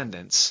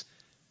descendants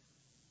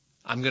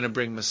I'm going to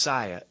bring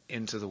Messiah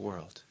into the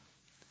world.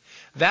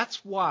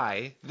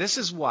 This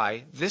is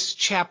why this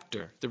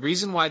chapter, the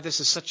reason why this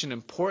is such an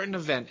important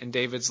event in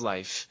David's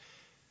life,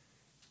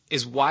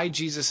 is why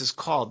Jesus is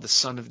called the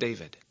Son of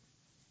David.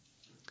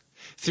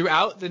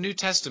 Throughout the New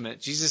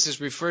Testament, Jesus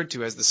is referred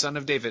to as the Son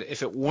of David.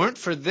 If it weren't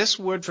for this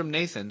word from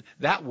Nathan,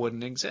 that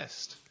wouldn't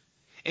exist.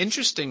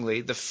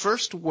 Interestingly, the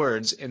first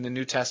words in the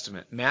New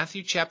Testament,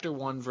 Matthew chapter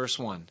 1, verse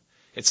 1,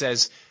 it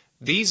says,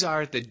 these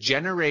are the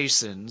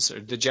generations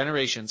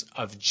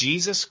of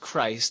Jesus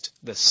Christ,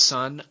 the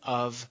Son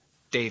of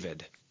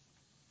David.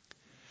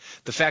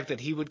 The fact that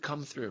he would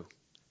come through.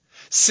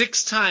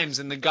 6 times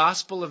in the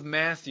Gospel of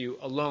Matthew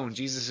alone,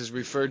 Jesus is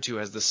referred to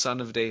as the Son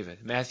of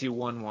David. Matthew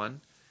 1:1.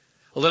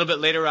 A little bit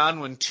later on,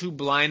 when 2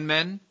 blind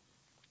men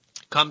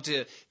come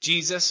to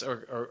Jesus,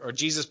 or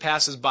Jesus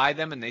passes by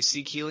them and they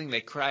seek healing,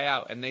 they cry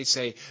out and they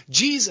say,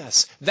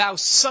 Jesus, thou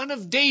Son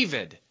of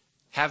David,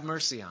 have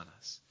mercy on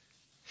us.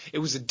 It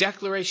was a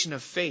declaration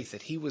of faith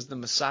that he was the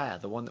Messiah,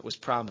 the one that was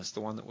promised,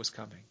 the one that was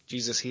coming.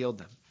 Jesus healed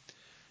them.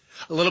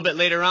 A little bit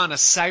later on, a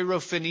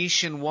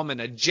Syrophoenician woman,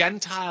 a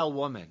Gentile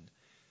woman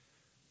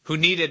who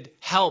needed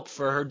help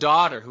for her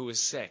daughter who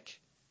was sick,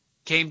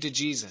 came to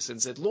Jesus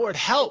and said, Lord,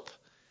 help.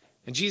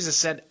 And Jesus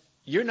said,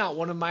 you're not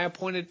one of my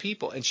appointed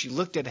people. And she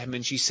looked at him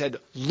and she said,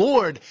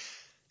 Lord,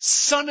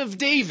 Son of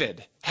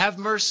David, have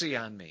mercy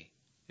on me.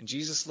 And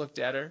Jesus looked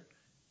at her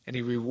and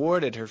he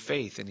rewarded her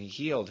faith and he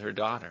healed her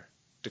daughter,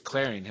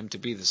 declaring him to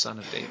be the Son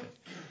of David.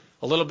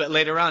 A little bit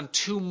later on,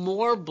 2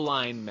 more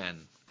blind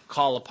men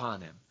call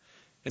upon him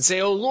and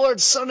say, O Lord,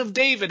 Son of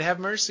David, have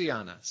mercy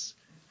on us.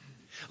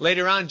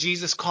 Later on,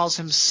 Jesus calls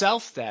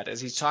himself that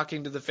as he's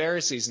talking to the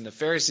Pharisees, and the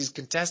Pharisees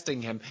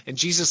contesting him. And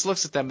Jesus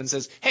looks at them and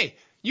says, hey,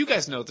 you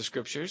guys know the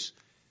scriptures.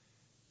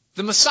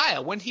 The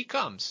Messiah, when he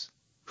comes,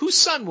 whose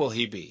son will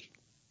he be?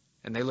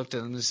 And they looked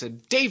at him and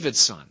said, David's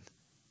son.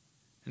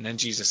 And then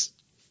Jesus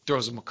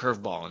throws him a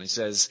curveball and he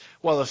says,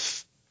 well,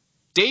 if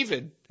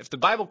the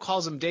Bible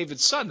calls him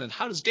David's son, then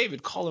how does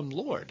David call him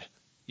Lord?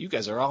 You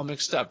guys are all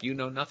mixed up. You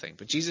know nothing.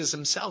 But Jesus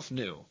himself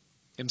knew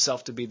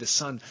himself to be the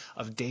son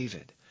of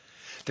David.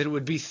 That it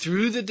would be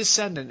through the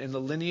descendant in the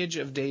lineage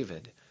of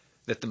David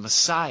that the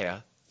Messiah,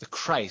 the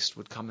Christ,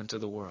 would come into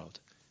the world.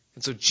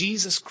 And so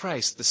Jesus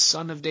Christ, the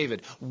Son of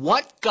David,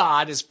 what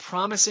God is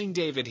promising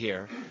David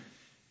here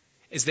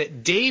is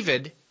that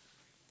David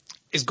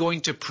is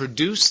going to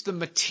produce the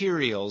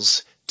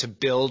materials to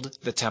build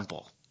the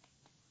temple.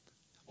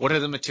 What are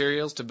the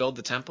materials to build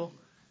the temple?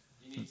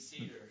 You need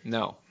cedar.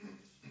 No.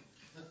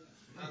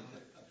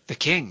 The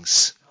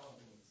kings.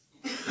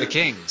 The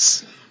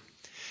kings.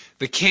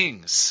 The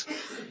kings.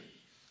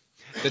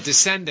 The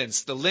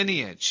descendants, the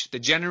lineage, the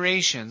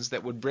generations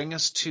that would bring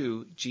us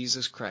to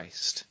Jesus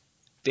Christ.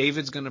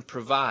 David's going to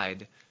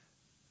provide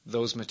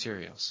those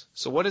materials.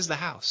 So what is the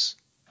house?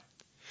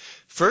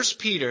 1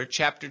 Peter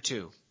chapter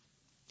 2.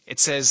 It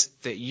says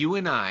that you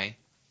and I,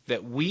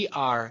 that we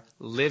are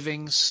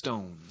living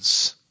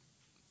stones.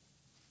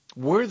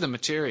 We're the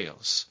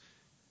materials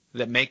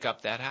that make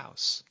up that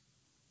house.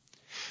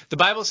 The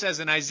Bible says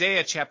in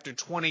Isaiah chapter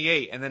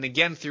 28, and then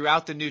again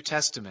throughout the New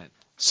Testament,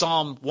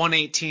 Psalm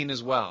 118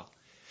 as well,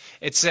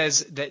 it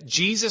says that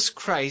Jesus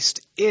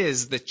Christ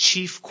is the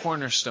chief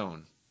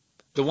cornerstone,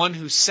 the one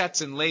who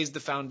sets and lays the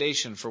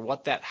foundation for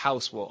what that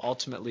house will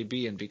ultimately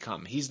be and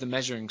become. He's the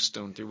measuring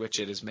stone through which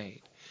it is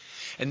made.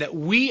 And that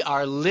we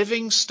are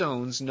living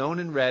stones, known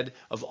and read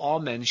of all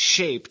men,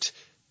 shaped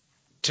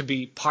to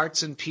be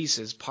parts and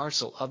pieces,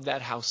 parcel of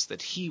that house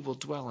that he will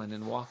dwell in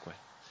and walk with.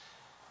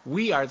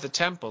 We are the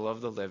temple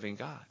of the living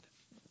God.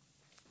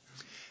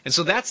 And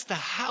so that's the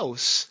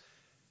house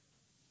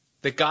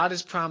that God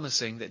is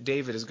promising that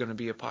David is going to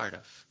be a part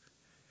of.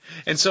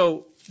 And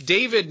so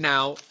David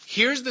now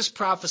hears this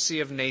prophecy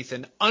of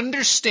Nathan,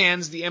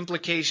 understands the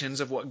implications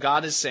of what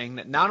God is saying,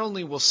 that not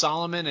only will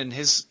Solomon and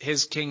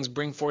his kings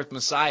bring forth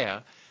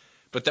Messiah,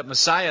 but that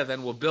Messiah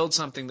then will build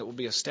something that will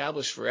be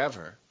established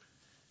forever.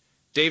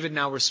 David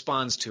now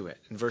responds to it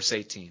in verse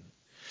 18.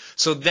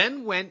 So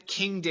then went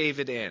King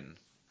David in,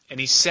 and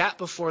he sat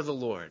before the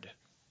Lord.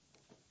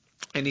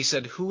 And he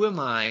said, Who am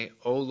I,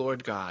 O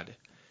Lord God?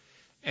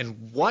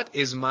 And what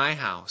is my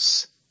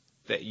house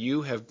that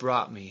you have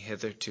brought me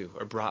hitherto,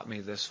 or brought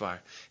me this far?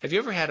 Have you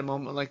ever had a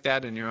moment like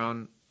that in your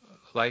own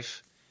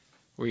life,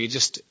 where you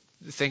just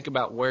think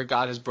about where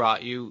God has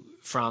brought you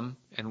from,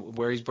 and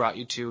where he's brought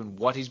you to, and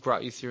what he's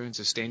brought you through and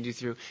sustained you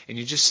through, and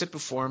you just sit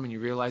before him and you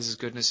realize his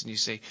goodness, and you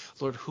say,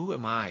 Lord, who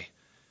am I?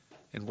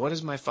 And what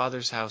is my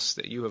Father's house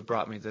that you have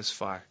brought me this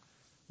far?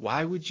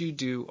 Why would you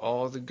do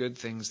all the good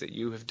things that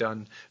you have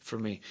done for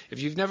me? If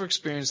you've never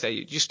experienced that,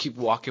 you just keep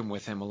walking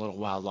with him a little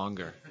while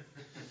longer.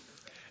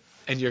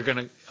 And you're going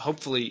to,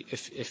 hopefully,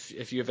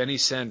 if you have any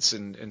sense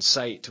and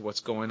sight to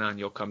what's going on,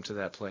 you'll come to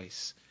that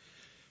place.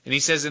 And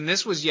he says, And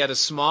this was yet a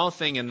small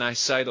thing in thy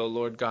sight, O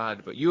Lord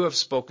God, but you have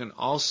spoken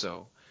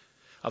also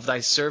of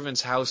thy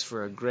servant's house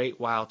for a great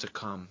while to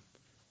come.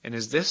 And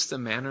is this the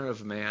manner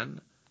of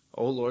man,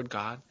 O Lord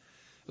God?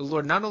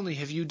 Lord, not only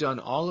have you done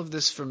all of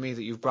this for me,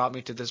 that you've brought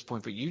me to this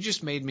point, but you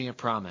just made me a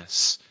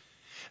promise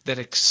that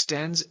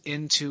extends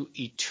into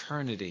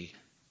eternity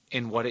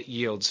in what it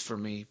yields for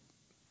me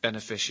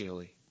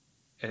beneficially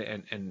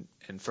and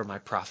for my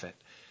profit.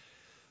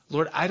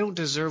 Lord, I don't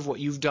deserve what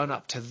you've done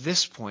up to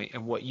this point,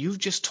 and what you've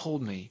just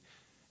told me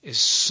is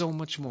so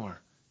much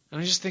more.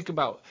 And just think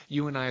about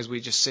you and I as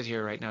we just sit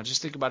here right now.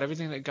 Just think about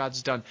everything that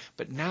God's done.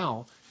 But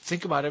now,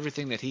 think about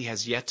everything that he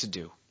has yet to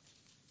do.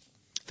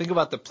 Think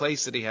about the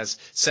place that he has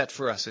set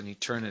for us in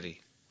eternity.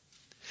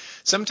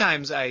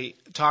 Sometimes I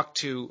talk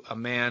to a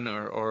man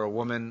or a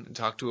woman,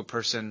 talk to a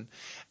person,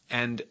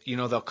 and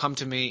they'll come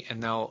to me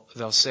and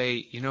they'll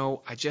say,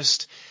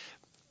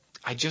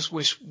 I just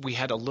wish we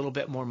had a little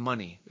bit more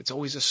money. It's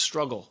always a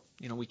struggle.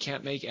 We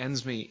can't make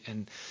ends meet,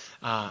 and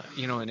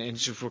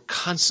just we're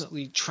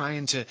constantly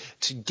trying to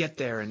get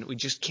there, and we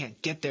just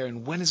can't get there.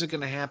 And when is it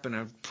going to happen?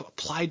 I've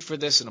applied for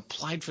this and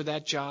applied for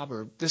that job,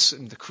 or this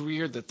and the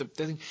career that the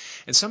thing.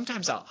 And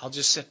sometimes I'll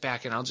just sit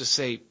back and I'll just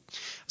say,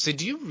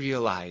 do you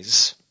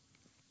realize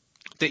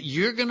that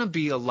you're going to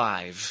be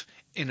alive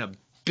in 1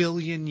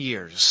 billion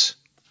years?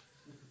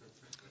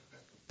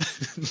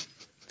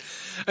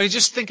 I mean,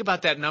 just think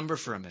about that number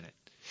for a minute.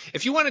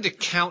 If you wanted to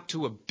count to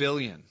 1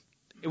 billion,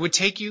 it would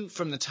take you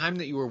from the time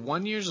that you were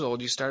 1 year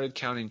old, you started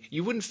counting,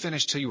 you wouldn't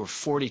finish till you were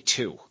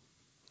 42.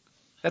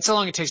 That's how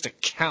long it takes to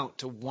count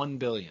to 1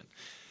 billion.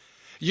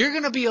 You're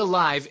going to be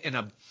alive in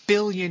 1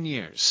 billion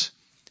years.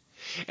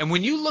 And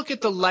when you look at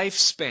the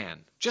lifespan,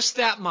 just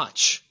that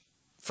much,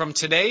 from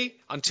today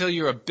until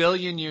you're 1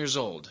 billion years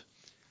old,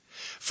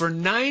 for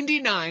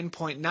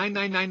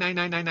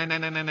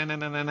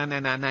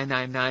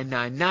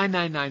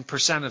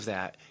 99.999999999999999% of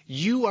that,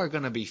 you are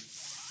going to be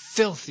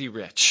filthy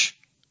rich.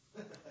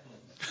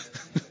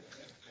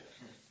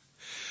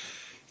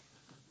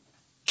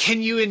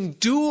 Can you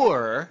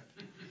endure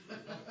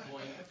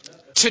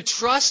to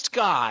trust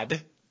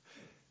God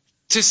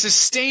to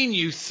sustain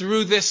you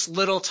through this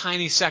little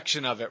tiny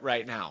section of it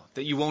right now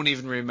that you won't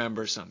even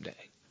remember someday?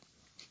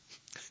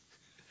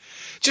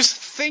 Just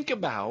think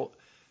about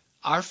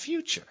our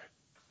future.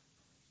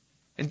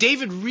 And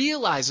David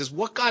realizes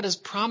what God is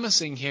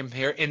promising him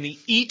here in the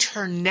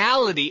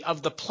eternality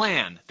of the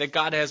plan that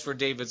God has for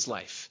David's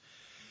life.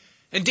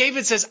 And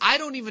David says, I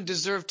don't even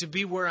deserve to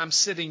be where I'm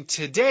sitting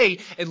today,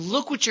 and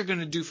look what you're going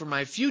to do for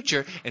my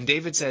future. And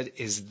David said,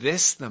 is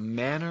this the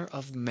manner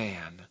of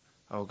man,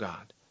 O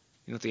God?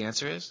 You know what the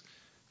answer is?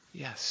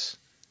 Yes.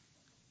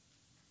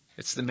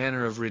 It's the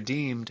manner of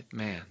redeemed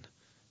man.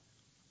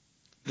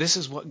 This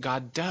is what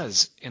God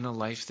does in a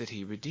life that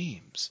he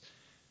redeems.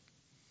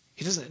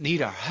 He doesn't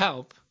need our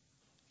help.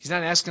 He's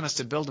not asking us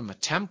to build him a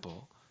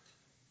temple.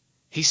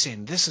 He's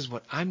saying, this is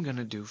what I'm going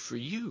to do for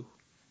you.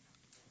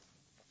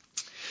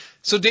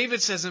 So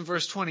David says in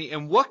verse 20,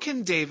 and what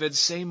can David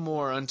say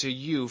more unto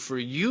you? For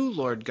you,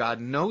 Lord God,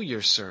 know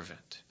your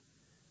servant.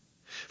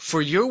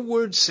 For your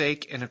word's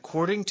sake and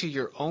according to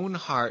your own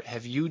heart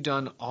have you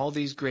done all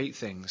these great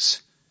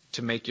things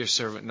to make your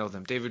servant know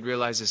them. David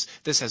realizes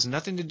this has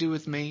nothing to do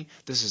with me.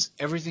 This has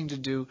everything to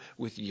do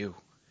with you.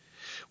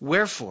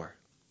 Wherefore,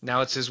 now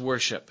it's his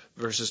worship,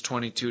 verses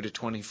 22 to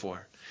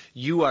 24.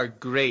 You are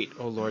great,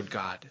 O Lord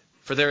God.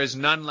 For there is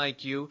none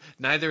like you,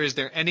 neither is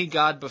there any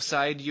God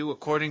beside you,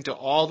 according to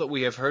all that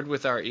we have heard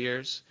with our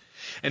ears.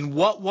 And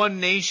what one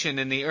nation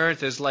in the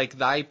earth is like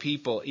thy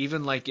people,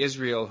 even like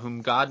Israel,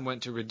 whom God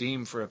went to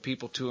redeem for a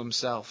people to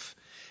himself,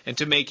 and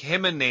to make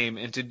him a name,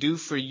 and to do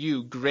for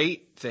you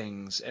great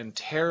things and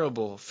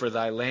terrible for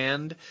thy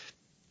land,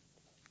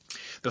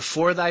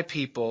 before thy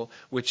people,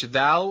 which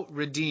thou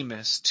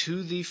redeemest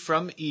to thee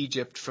from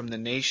Egypt, from the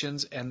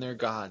nations and their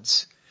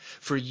gods.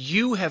 For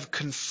you have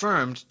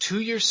confirmed to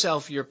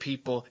yourself your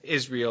people,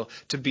 Israel,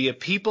 to be a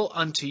people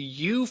unto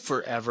you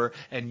forever,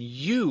 and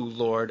you,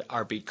 Lord,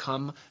 are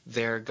become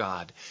their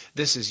God.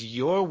 This is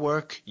your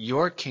work,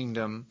 your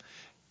kingdom,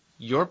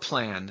 your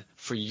plan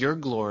for your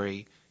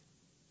glory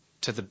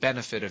to the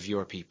benefit of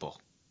your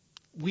people.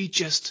 We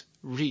just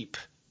reap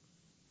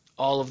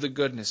all of the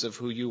goodness of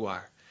who you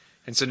are.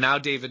 And so now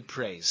David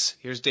prays.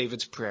 Here's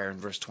David's prayer in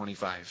verse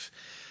 25.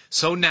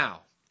 So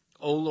now,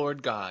 O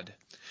Lord God,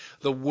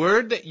 the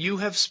word that you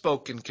have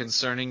spoken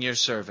concerning your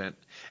servant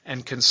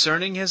and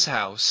concerning his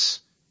house,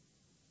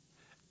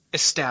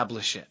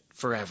 establish it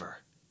forever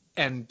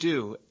and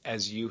do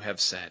as you have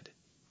said.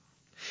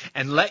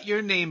 And let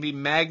your name be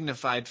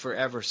magnified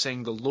forever,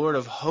 saying, the Lord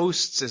of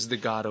hosts is the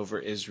God over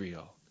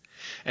Israel.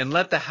 And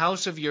let the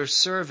house of your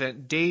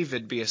servant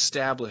David be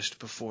established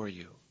before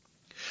you.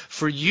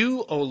 For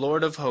you, O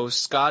Lord of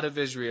hosts, God of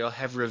Israel,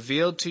 have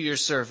revealed to your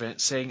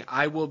servant, saying,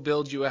 I will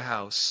build you a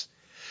house.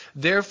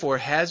 Therefore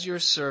has your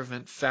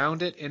servant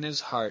found it in his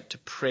heart to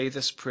pray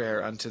this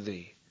prayer unto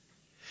thee.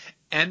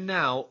 And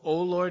now,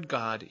 O Lord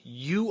God,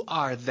 you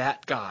are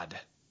that God,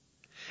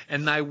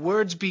 and thy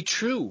words be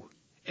true,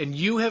 and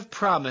you have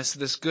promised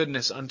this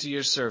goodness unto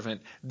your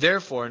servant.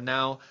 Therefore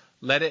now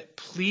let it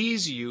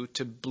please you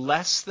to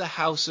bless the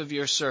house of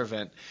your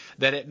servant,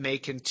 that it may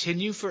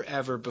continue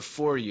forever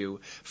before you.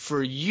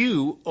 For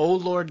you, O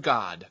Lord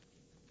God,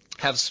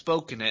 have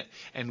spoken it,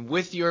 and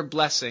with your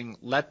blessing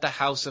let the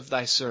house of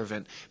thy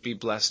servant be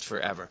blessed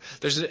forever.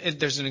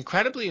 There's an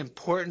incredibly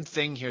important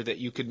thing here that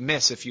you could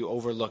miss if you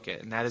overlook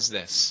it, and that is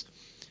this.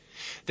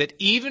 That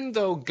even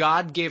though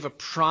God gave a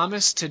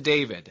promise to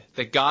David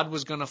that God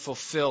was going to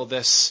fulfill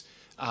this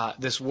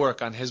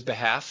work on his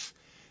behalf,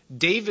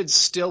 David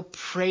still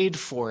prayed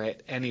for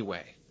it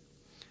anyway.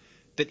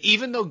 That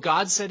even though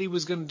God said he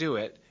was going to do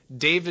it,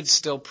 David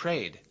still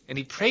prayed. And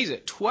he prays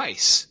it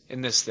twice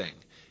in this thing.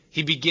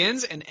 He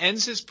begins and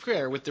ends his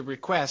prayer with the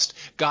request,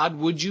 God,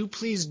 would you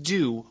please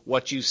do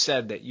what you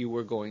said that you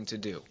were going to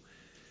do?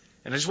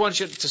 And I just want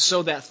you to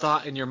sow that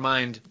thought in your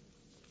mind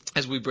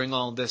as we bring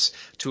all this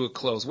to a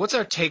close. What's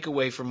our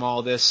takeaway from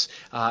all this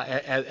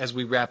as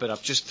we wrap it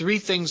up? Just 3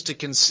 things to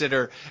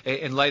consider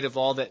in light of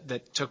all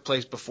that took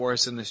place before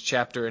us in this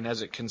chapter and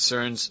as it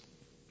concerns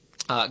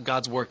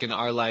God's work in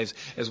our lives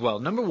as well.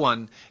 Number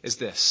 1 is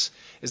this,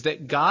 is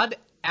that God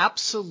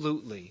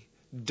absolutely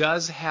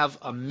does have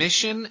a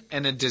mission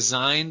and a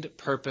designed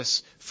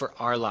purpose for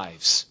our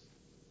lives.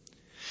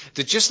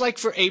 That just like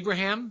for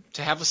Abraham,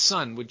 to have a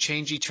son would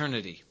change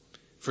eternity.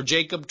 For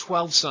Jacob,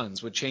 12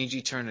 sons would change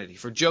eternity.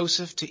 For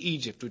Joseph, to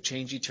Egypt would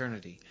change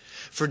eternity.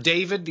 For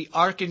David, the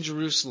ark in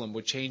Jerusalem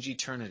would change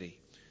eternity.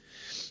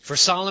 For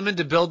Solomon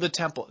to build the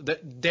temple.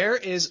 There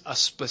is a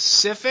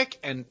specific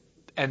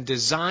and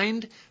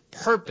designed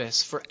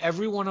purpose for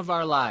every one of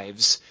our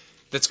lives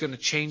that's going to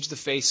change the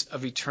face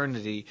of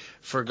eternity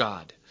for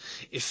God.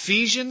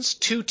 Ephesians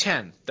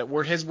 2:10, that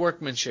we're his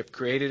workmanship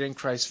created in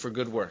Christ for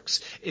good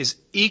works, is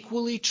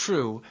equally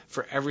true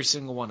for every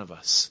single one of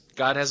us.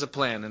 God has a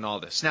plan in all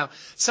this. Now,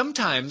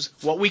 sometimes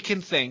what we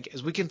can think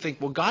is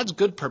well, God's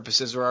good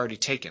purposes are already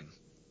taken.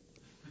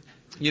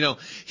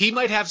 He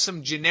might have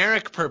some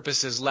generic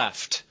purposes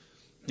left.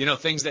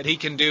 Things that he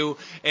can do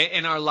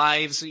in our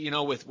lives,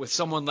 with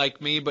someone like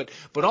me. But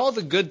all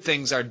the good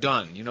things are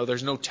done.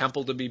 There's no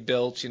temple to be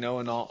built, and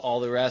all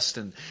the rest.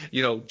 And,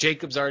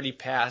 Jacob's already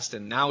passed.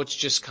 And now it's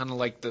just kind of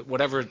like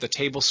whatever the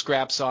table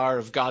scraps are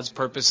of God's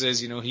purposes.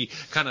 He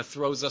kind of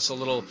throws us a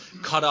little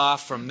cut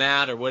off from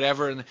that or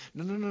whatever. And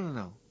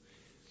no.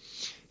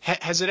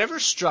 Has it ever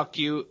struck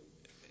you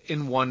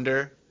in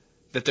wonder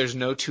that there's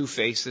no 2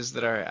 faces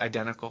that are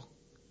identical?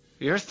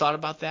 Have you ever thought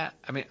about that?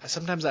 I mean,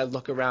 sometimes I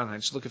look around and I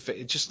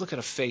just look at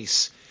a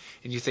face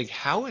and you think,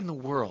 how in the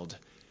world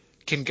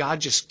can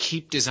God just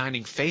keep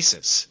designing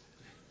faces?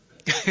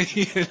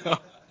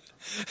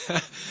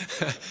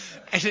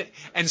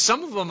 And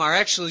some of them are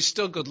actually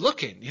still good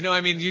looking.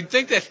 You'd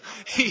think that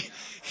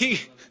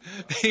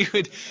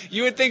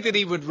you would think that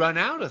he would run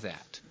out of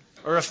that.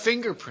 Or a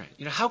fingerprint.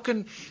 How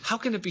can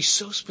it be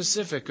so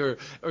specific? Or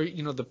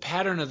the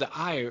pattern of the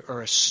eye,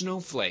 or a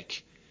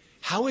snowflake?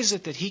 How is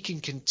it that he can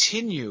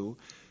continue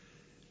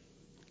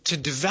to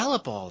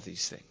develop all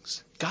these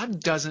things?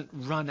 God doesn't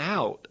run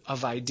out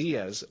of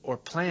ideas or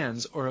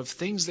plans or of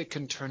things that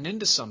can turn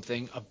into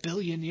something 1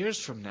 billion years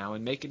from now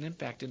and make an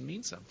impact and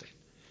mean something.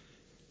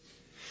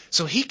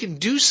 So he can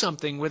do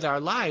something with our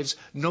lives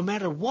no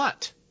matter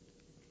what.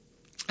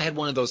 I had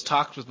one of those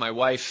talks with my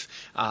wife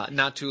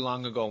not too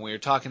long ago, and we were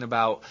talking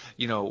about,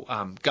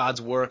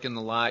 God's work in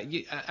the life.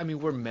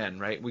 We're men,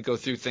 right? We go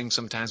through things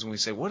sometimes when we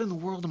say, what in the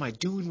world am I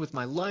doing with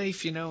my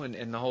life,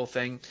 and the whole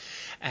thing.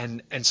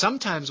 And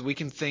sometimes we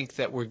can think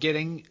that we're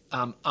getting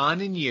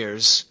on in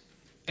years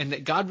and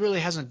that God really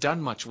hasn't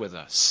done much with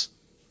us.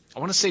 I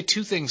want to say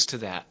 2 things to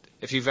that,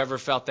 if you've ever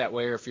felt that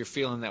way or if you're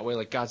feeling that way,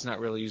 like God's not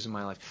really using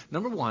my life.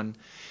 Number 1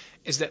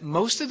 is that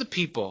most of the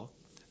people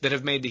that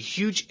have made a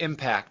huge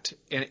impact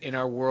in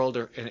our world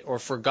or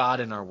for God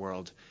in our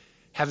world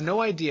have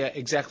no idea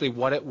exactly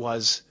what it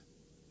was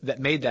that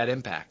made that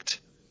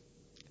impact.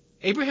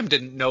 Abraham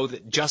didn't know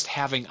that just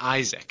having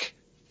Isaac,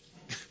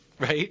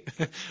 right,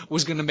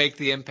 was going to make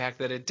the impact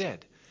that it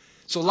did.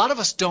 So a lot of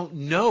us don't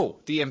know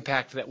the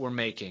impact that we're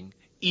making,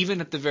 even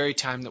at the very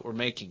time that we're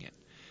making it.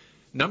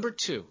 Number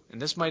 2,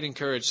 and this might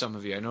encourage some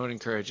of you. I know it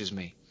encourages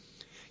me.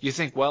 You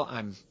think, well,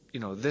 I'm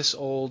this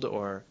old,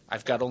 or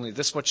I've got only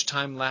this much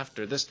time left,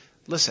 or this.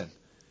 Listen,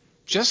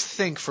 just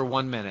think for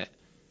 1 minute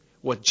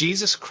what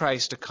Jesus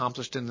Christ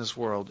accomplished in this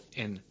world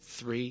in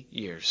 3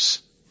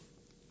 years.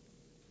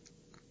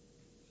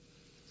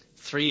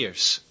 3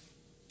 years.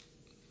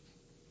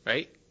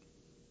 Right?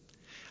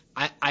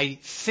 I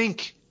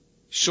think,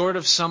 short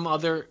of some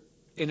other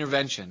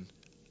intervention,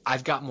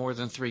 I've got more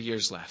than 3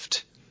 years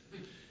left.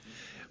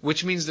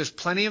 Which means there's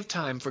plenty of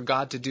time for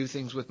God to do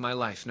things with my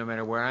life, no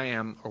matter where I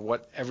am or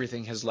what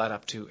everything has led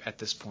up to at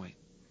this point.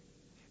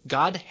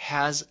 God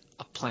has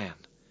a plan.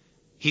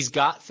 He's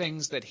got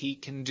things that he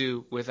can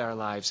do with our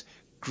lives,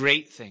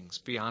 great things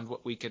beyond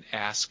what we could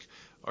ask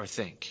or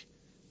think.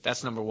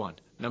 That's number 1.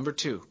 Number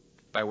 2,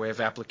 by way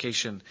of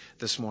application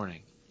this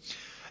morning.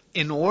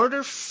 In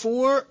order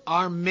for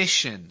our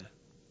mission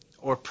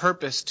or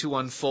purpose to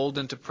unfold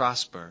and to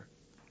prosper,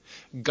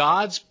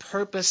 God's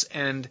purpose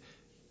and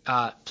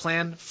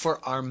plan for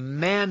our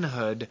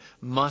manhood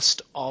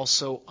must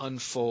also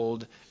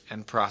unfold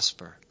and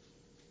prosper.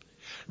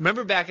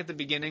 Remember back at the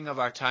beginning of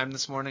our time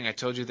this morning, I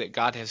told you that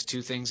God has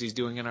two things he's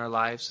doing in our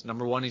lives.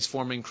 Number one, he's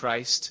forming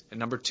Christ. And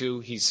number two,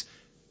 he's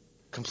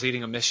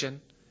completing a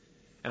mission.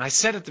 And I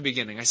said at the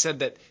beginning, I said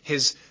that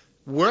his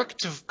work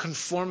to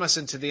conform us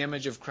into the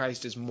image of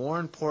Christ is more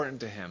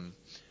important to him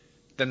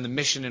than the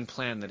mission and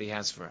plan that he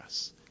has for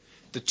us.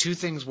 The two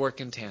things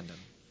work in tandem.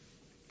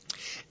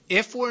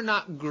 If we're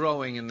not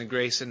growing in the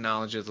grace and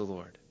knowledge of the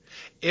Lord,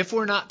 if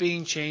we're not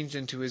being changed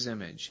into his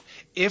image,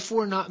 if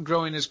we're not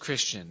growing as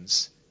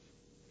Christians,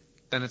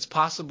 then it's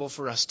possible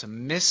for us to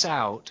miss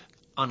out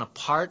on a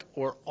part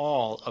or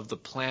all of the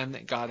plan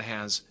that God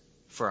has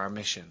for our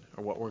mission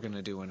or what we're going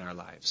to do in our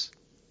lives.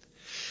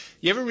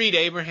 You ever read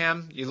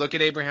Abraham? You look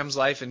at Abraham's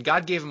life, and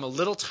God gave him a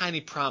little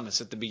tiny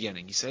promise at the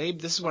beginning. He said, Abe,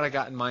 this is what I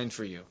got in mind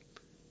for you.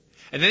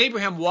 And then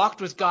Abraham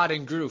walked with God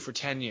and grew for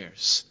 10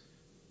 years.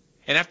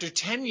 And after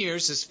 10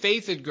 years, his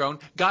faith had grown.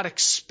 God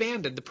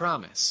expanded the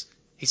promise.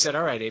 He said,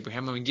 all right,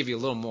 Abraham, I'm going to give you a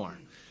little more.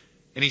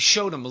 And he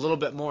showed him a little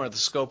bit more of the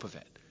scope of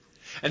it.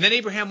 And then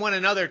Abraham went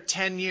another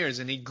 10 years,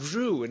 and he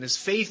grew, and his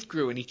faith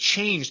grew, and he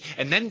changed.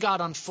 And then God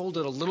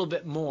unfolded a little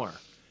bit more.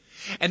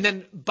 And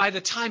then by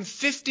the time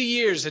 50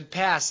 years had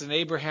passed in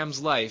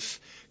Abraham's life,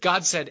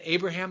 God said,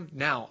 Abraham,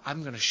 now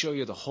I'm going to show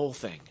you the whole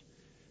thing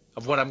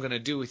of what I'm going to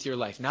do with your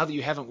life. Now that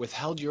you haven't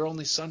withheld your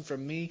only son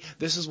from me,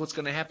 this is what's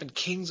going to happen.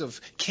 Kings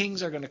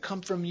are going to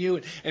come from you.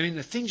 I mean,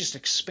 the thing just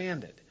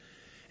expanded.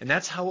 And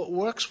that's how it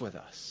works with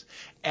us.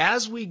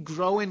 As we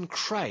grow in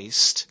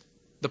Christ,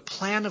 the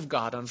plan of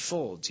God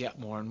unfolds yet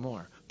more and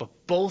more.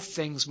 But both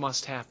things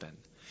must happen.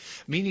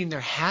 Meaning there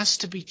has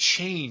to be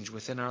change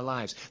within our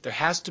lives. There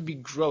has to be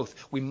growth.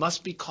 We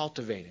must be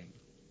cultivating.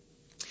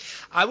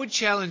 I would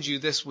challenge you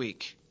this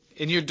week,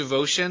 in your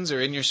devotions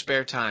or in your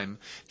spare time,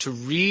 to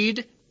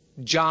read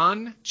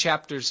John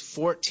chapters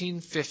 14,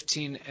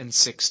 15, and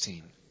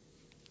 16.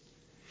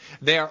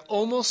 They are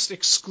almost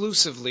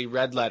exclusively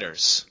red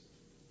letters.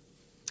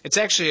 It's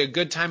actually a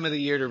good time of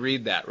the year to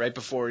read that, right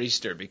before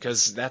Easter,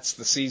 because that's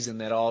the season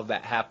that all of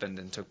that happened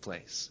and took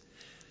place.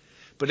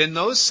 But in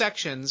those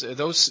sections, or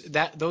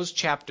those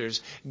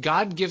chapters,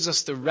 God gives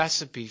us the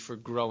recipe for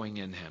growing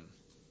in him.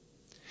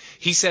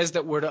 He says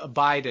that we're to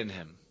abide in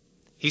him.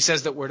 He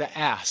says that we're to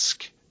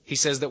ask. He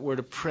says that we're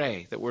to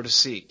pray, that we're to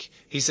seek.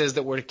 He says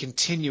that we're to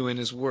continue in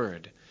his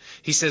word.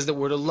 He says that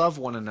we're to love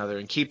one another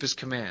and keep his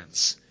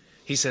commands.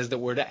 He says that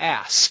we're to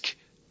ask.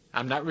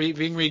 I'm not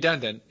being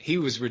redundant. He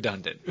was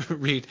redundant.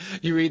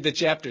 You read the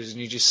chapters and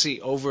you just see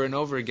over and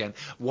over again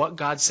what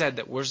God said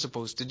that we're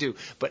supposed to do.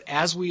 But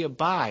as we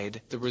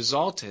abide, the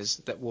result is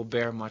that we'll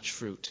bear much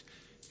fruit.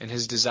 And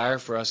his desire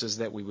for us is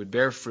that we would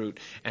bear fruit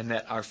and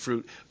that our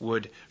fruit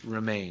would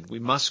remain. We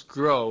must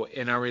grow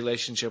in our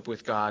relationship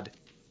with God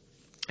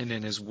and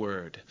in his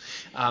word.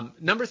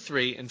 Number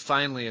 3, and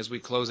finally as we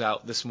close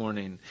out this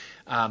morning,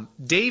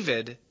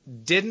 David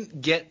didn't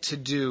get to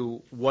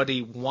do what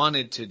he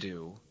wanted to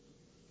do.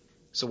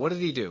 So what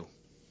did he do?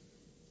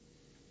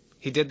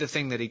 He did the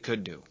thing that he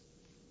could do.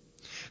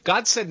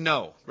 God said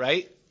no,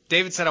 right?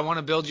 David said, I want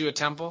to build you a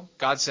temple.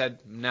 God said,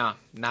 no,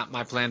 not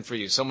my plan for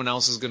you. Someone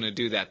else is going to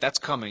do that. That's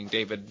coming,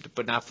 David,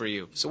 but not for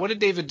you. So what did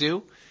David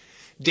do?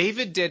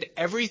 David did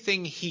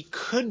everything he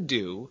could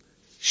do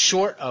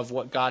short of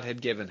what God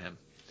had given him.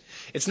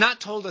 It's not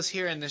told us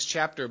here in this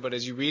chapter, but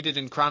as you read it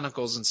in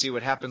Chronicles and see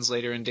what happens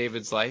later in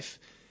David's life,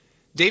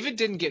 David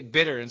didn't get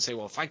bitter and say,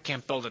 well, if I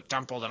can't build a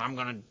temple, then I'm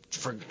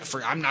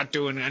I'm not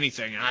doing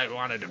anything. And I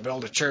wanted to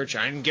build a church.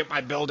 I didn't get my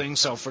building,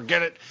 so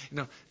forget it.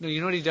 No, you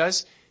know what he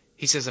does?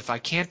 He says, if I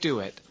can't do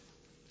it,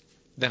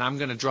 then I'm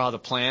going to draw the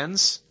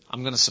plans.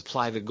 I'm going to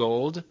supply the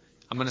gold.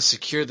 I'm going to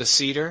secure the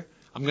cedar.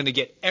 I'm going to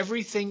get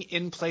everything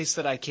in place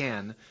that I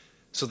can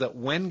so that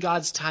when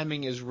God's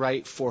timing is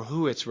right for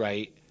who it's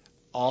right,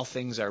 all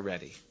things are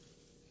ready.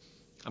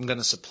 I'm going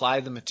to supply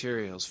the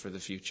materials for the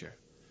future.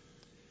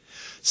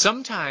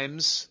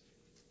 Sometimes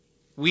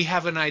we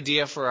have an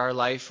idea for our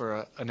life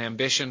or an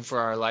ambition for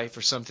our life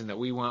or something that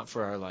we want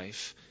for our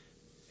life.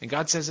 And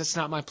God says, that's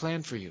not my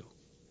plan for you.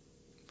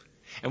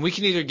 And we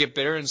can either get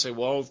bitter and say,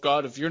 well,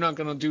 God, if you're not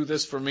going to do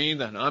this for me,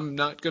 then I'm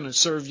not going to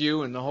serve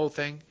you and the whole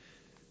thing.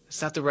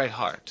 That's not the right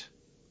heart.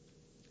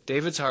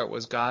 David's heart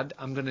was, God,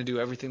 I'm going to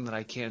do everything that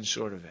I can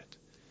short of it.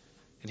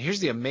 And here's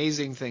the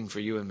amazing thing for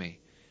you and me,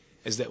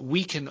 is that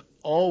we can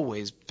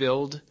always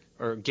gather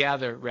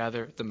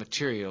the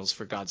materials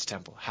for God's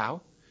temple.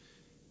 How?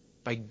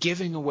 By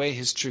giving away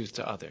his truth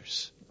to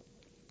others.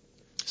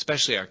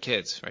 Especially our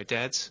kids, right,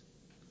 dads?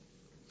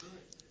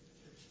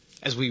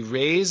 As we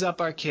raise up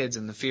our kids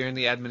in the fear and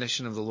the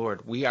admonition of the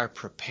Lord, we are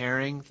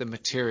preparing the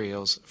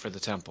materials for the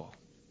temple.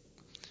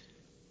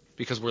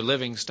 Because we're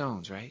living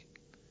stones, right?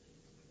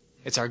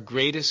 It's our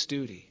greatest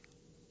duty.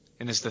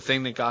 And it's the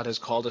thing that God has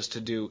called us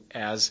to do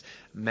as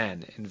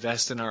men.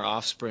 Invest in our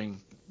offspring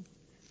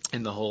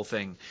in the whole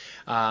thing.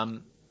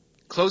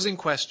 Closing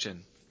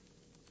question.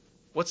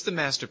 What's the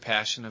master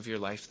passion of your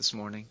life this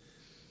morning?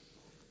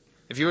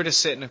 If you were to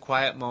sit in a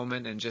quiet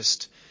moment and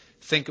just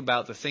think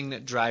about the thing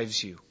that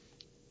drives you,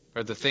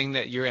 or the thing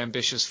that you're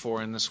ambitious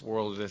for in this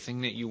world, or the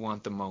thing that you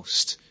want the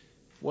most,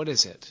 what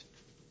is it?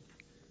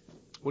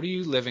 What are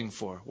you living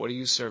for? What are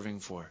you serving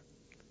for?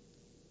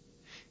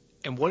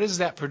 And what is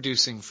that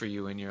producing for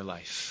you in your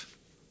life?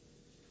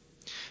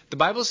 The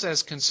Bible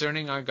says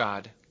concerning our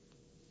God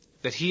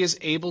that he is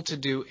able to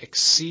do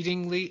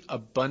exceedingly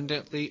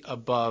abundantly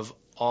above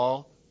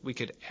all we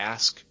could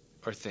ask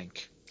or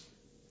think.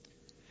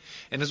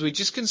 And as we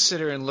just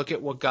consider and look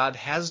at what God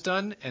has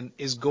done and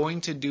is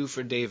going to do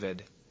for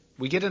David,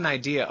 we get an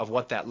idea of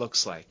what that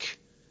looks like.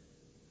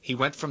 He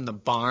went from the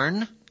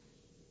barn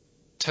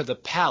to the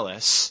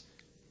palace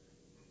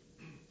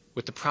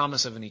with the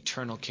promise of an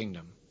eternal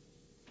kingdom.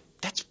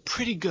 That's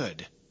pretty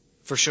good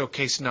for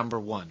showcase number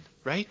 1,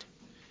 right?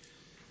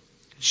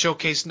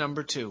 Showcase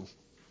number 2,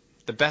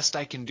 the best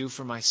I can do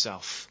for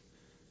myself.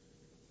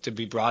 To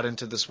be brought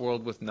into this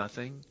world with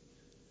nothing.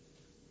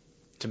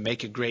 To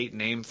make a great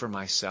name for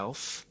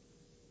myself.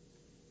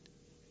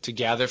 To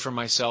gather for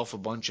myself a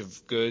bunch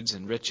of goods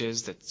and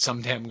riches that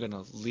someday I'm going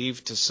to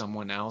leave to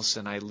someone else,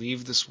 and I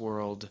leave this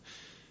world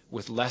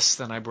with less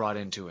than I brought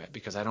into it,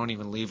 because I don't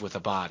even leave with a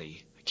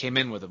body. I came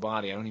in with a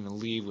body. I don't even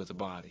leave with a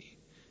body.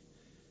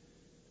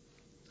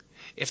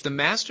 If the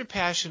master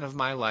passion of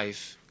my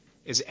life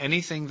is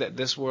anything that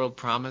this world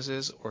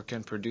promises or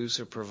can produce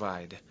or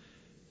provide,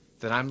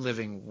 then I'm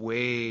living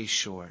way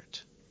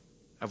short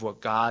of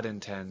what God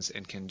intends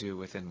and can do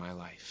within my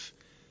life.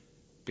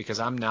 Because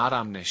I'm not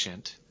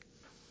omniscient,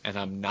 and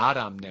I'm not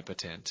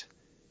omnipotent,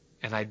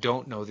 and I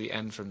don't know the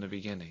end from the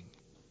beginning.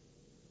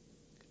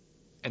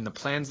 And the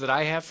plans that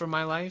I have for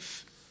my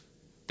life,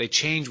 they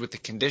change with the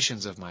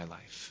conditions of my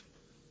life.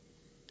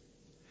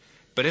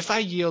 But if I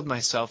yield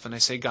myself and I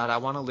say, God, I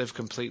want to live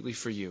completely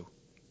for you.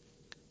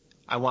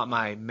 I want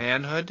my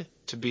manhood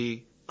to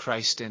be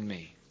Christ in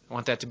me. I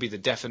want that to be the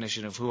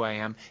definition of who I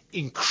am,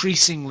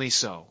 increasingly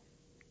so.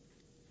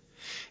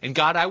 And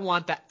God, I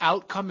want the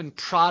outcome and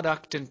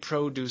product and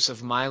produce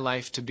of my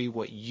life to be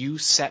what you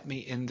set me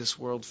in this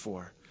world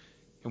for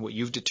and what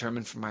you've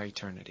determined for my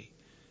eternity.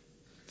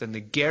 Then the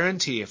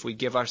guarantee, if we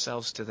give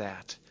ourselves to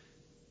that,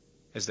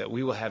 is that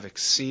we will have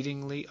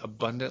exceedingly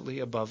abundantly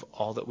above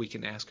all that we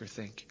can ask or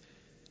think.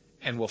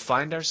 And we'll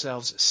find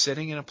ourselves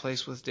sitting in a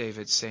place with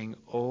David saying,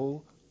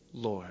 "O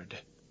Lord,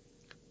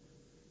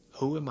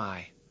 who am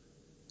I?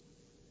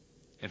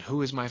 And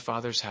who is my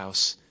Father's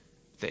house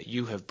that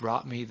you have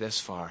brought me this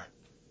far?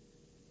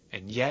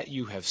 And yet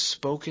you have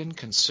spoken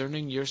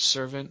concerning your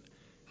servant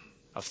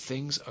of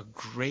things a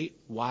great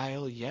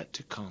while yet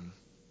to come.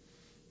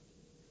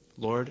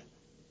 Lord,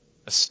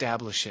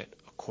 establish it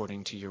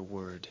according to your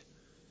word."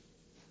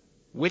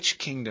 Which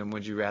kingdom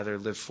would you rather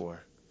live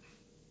for?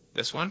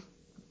 This one?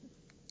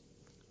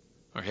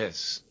 Or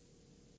his?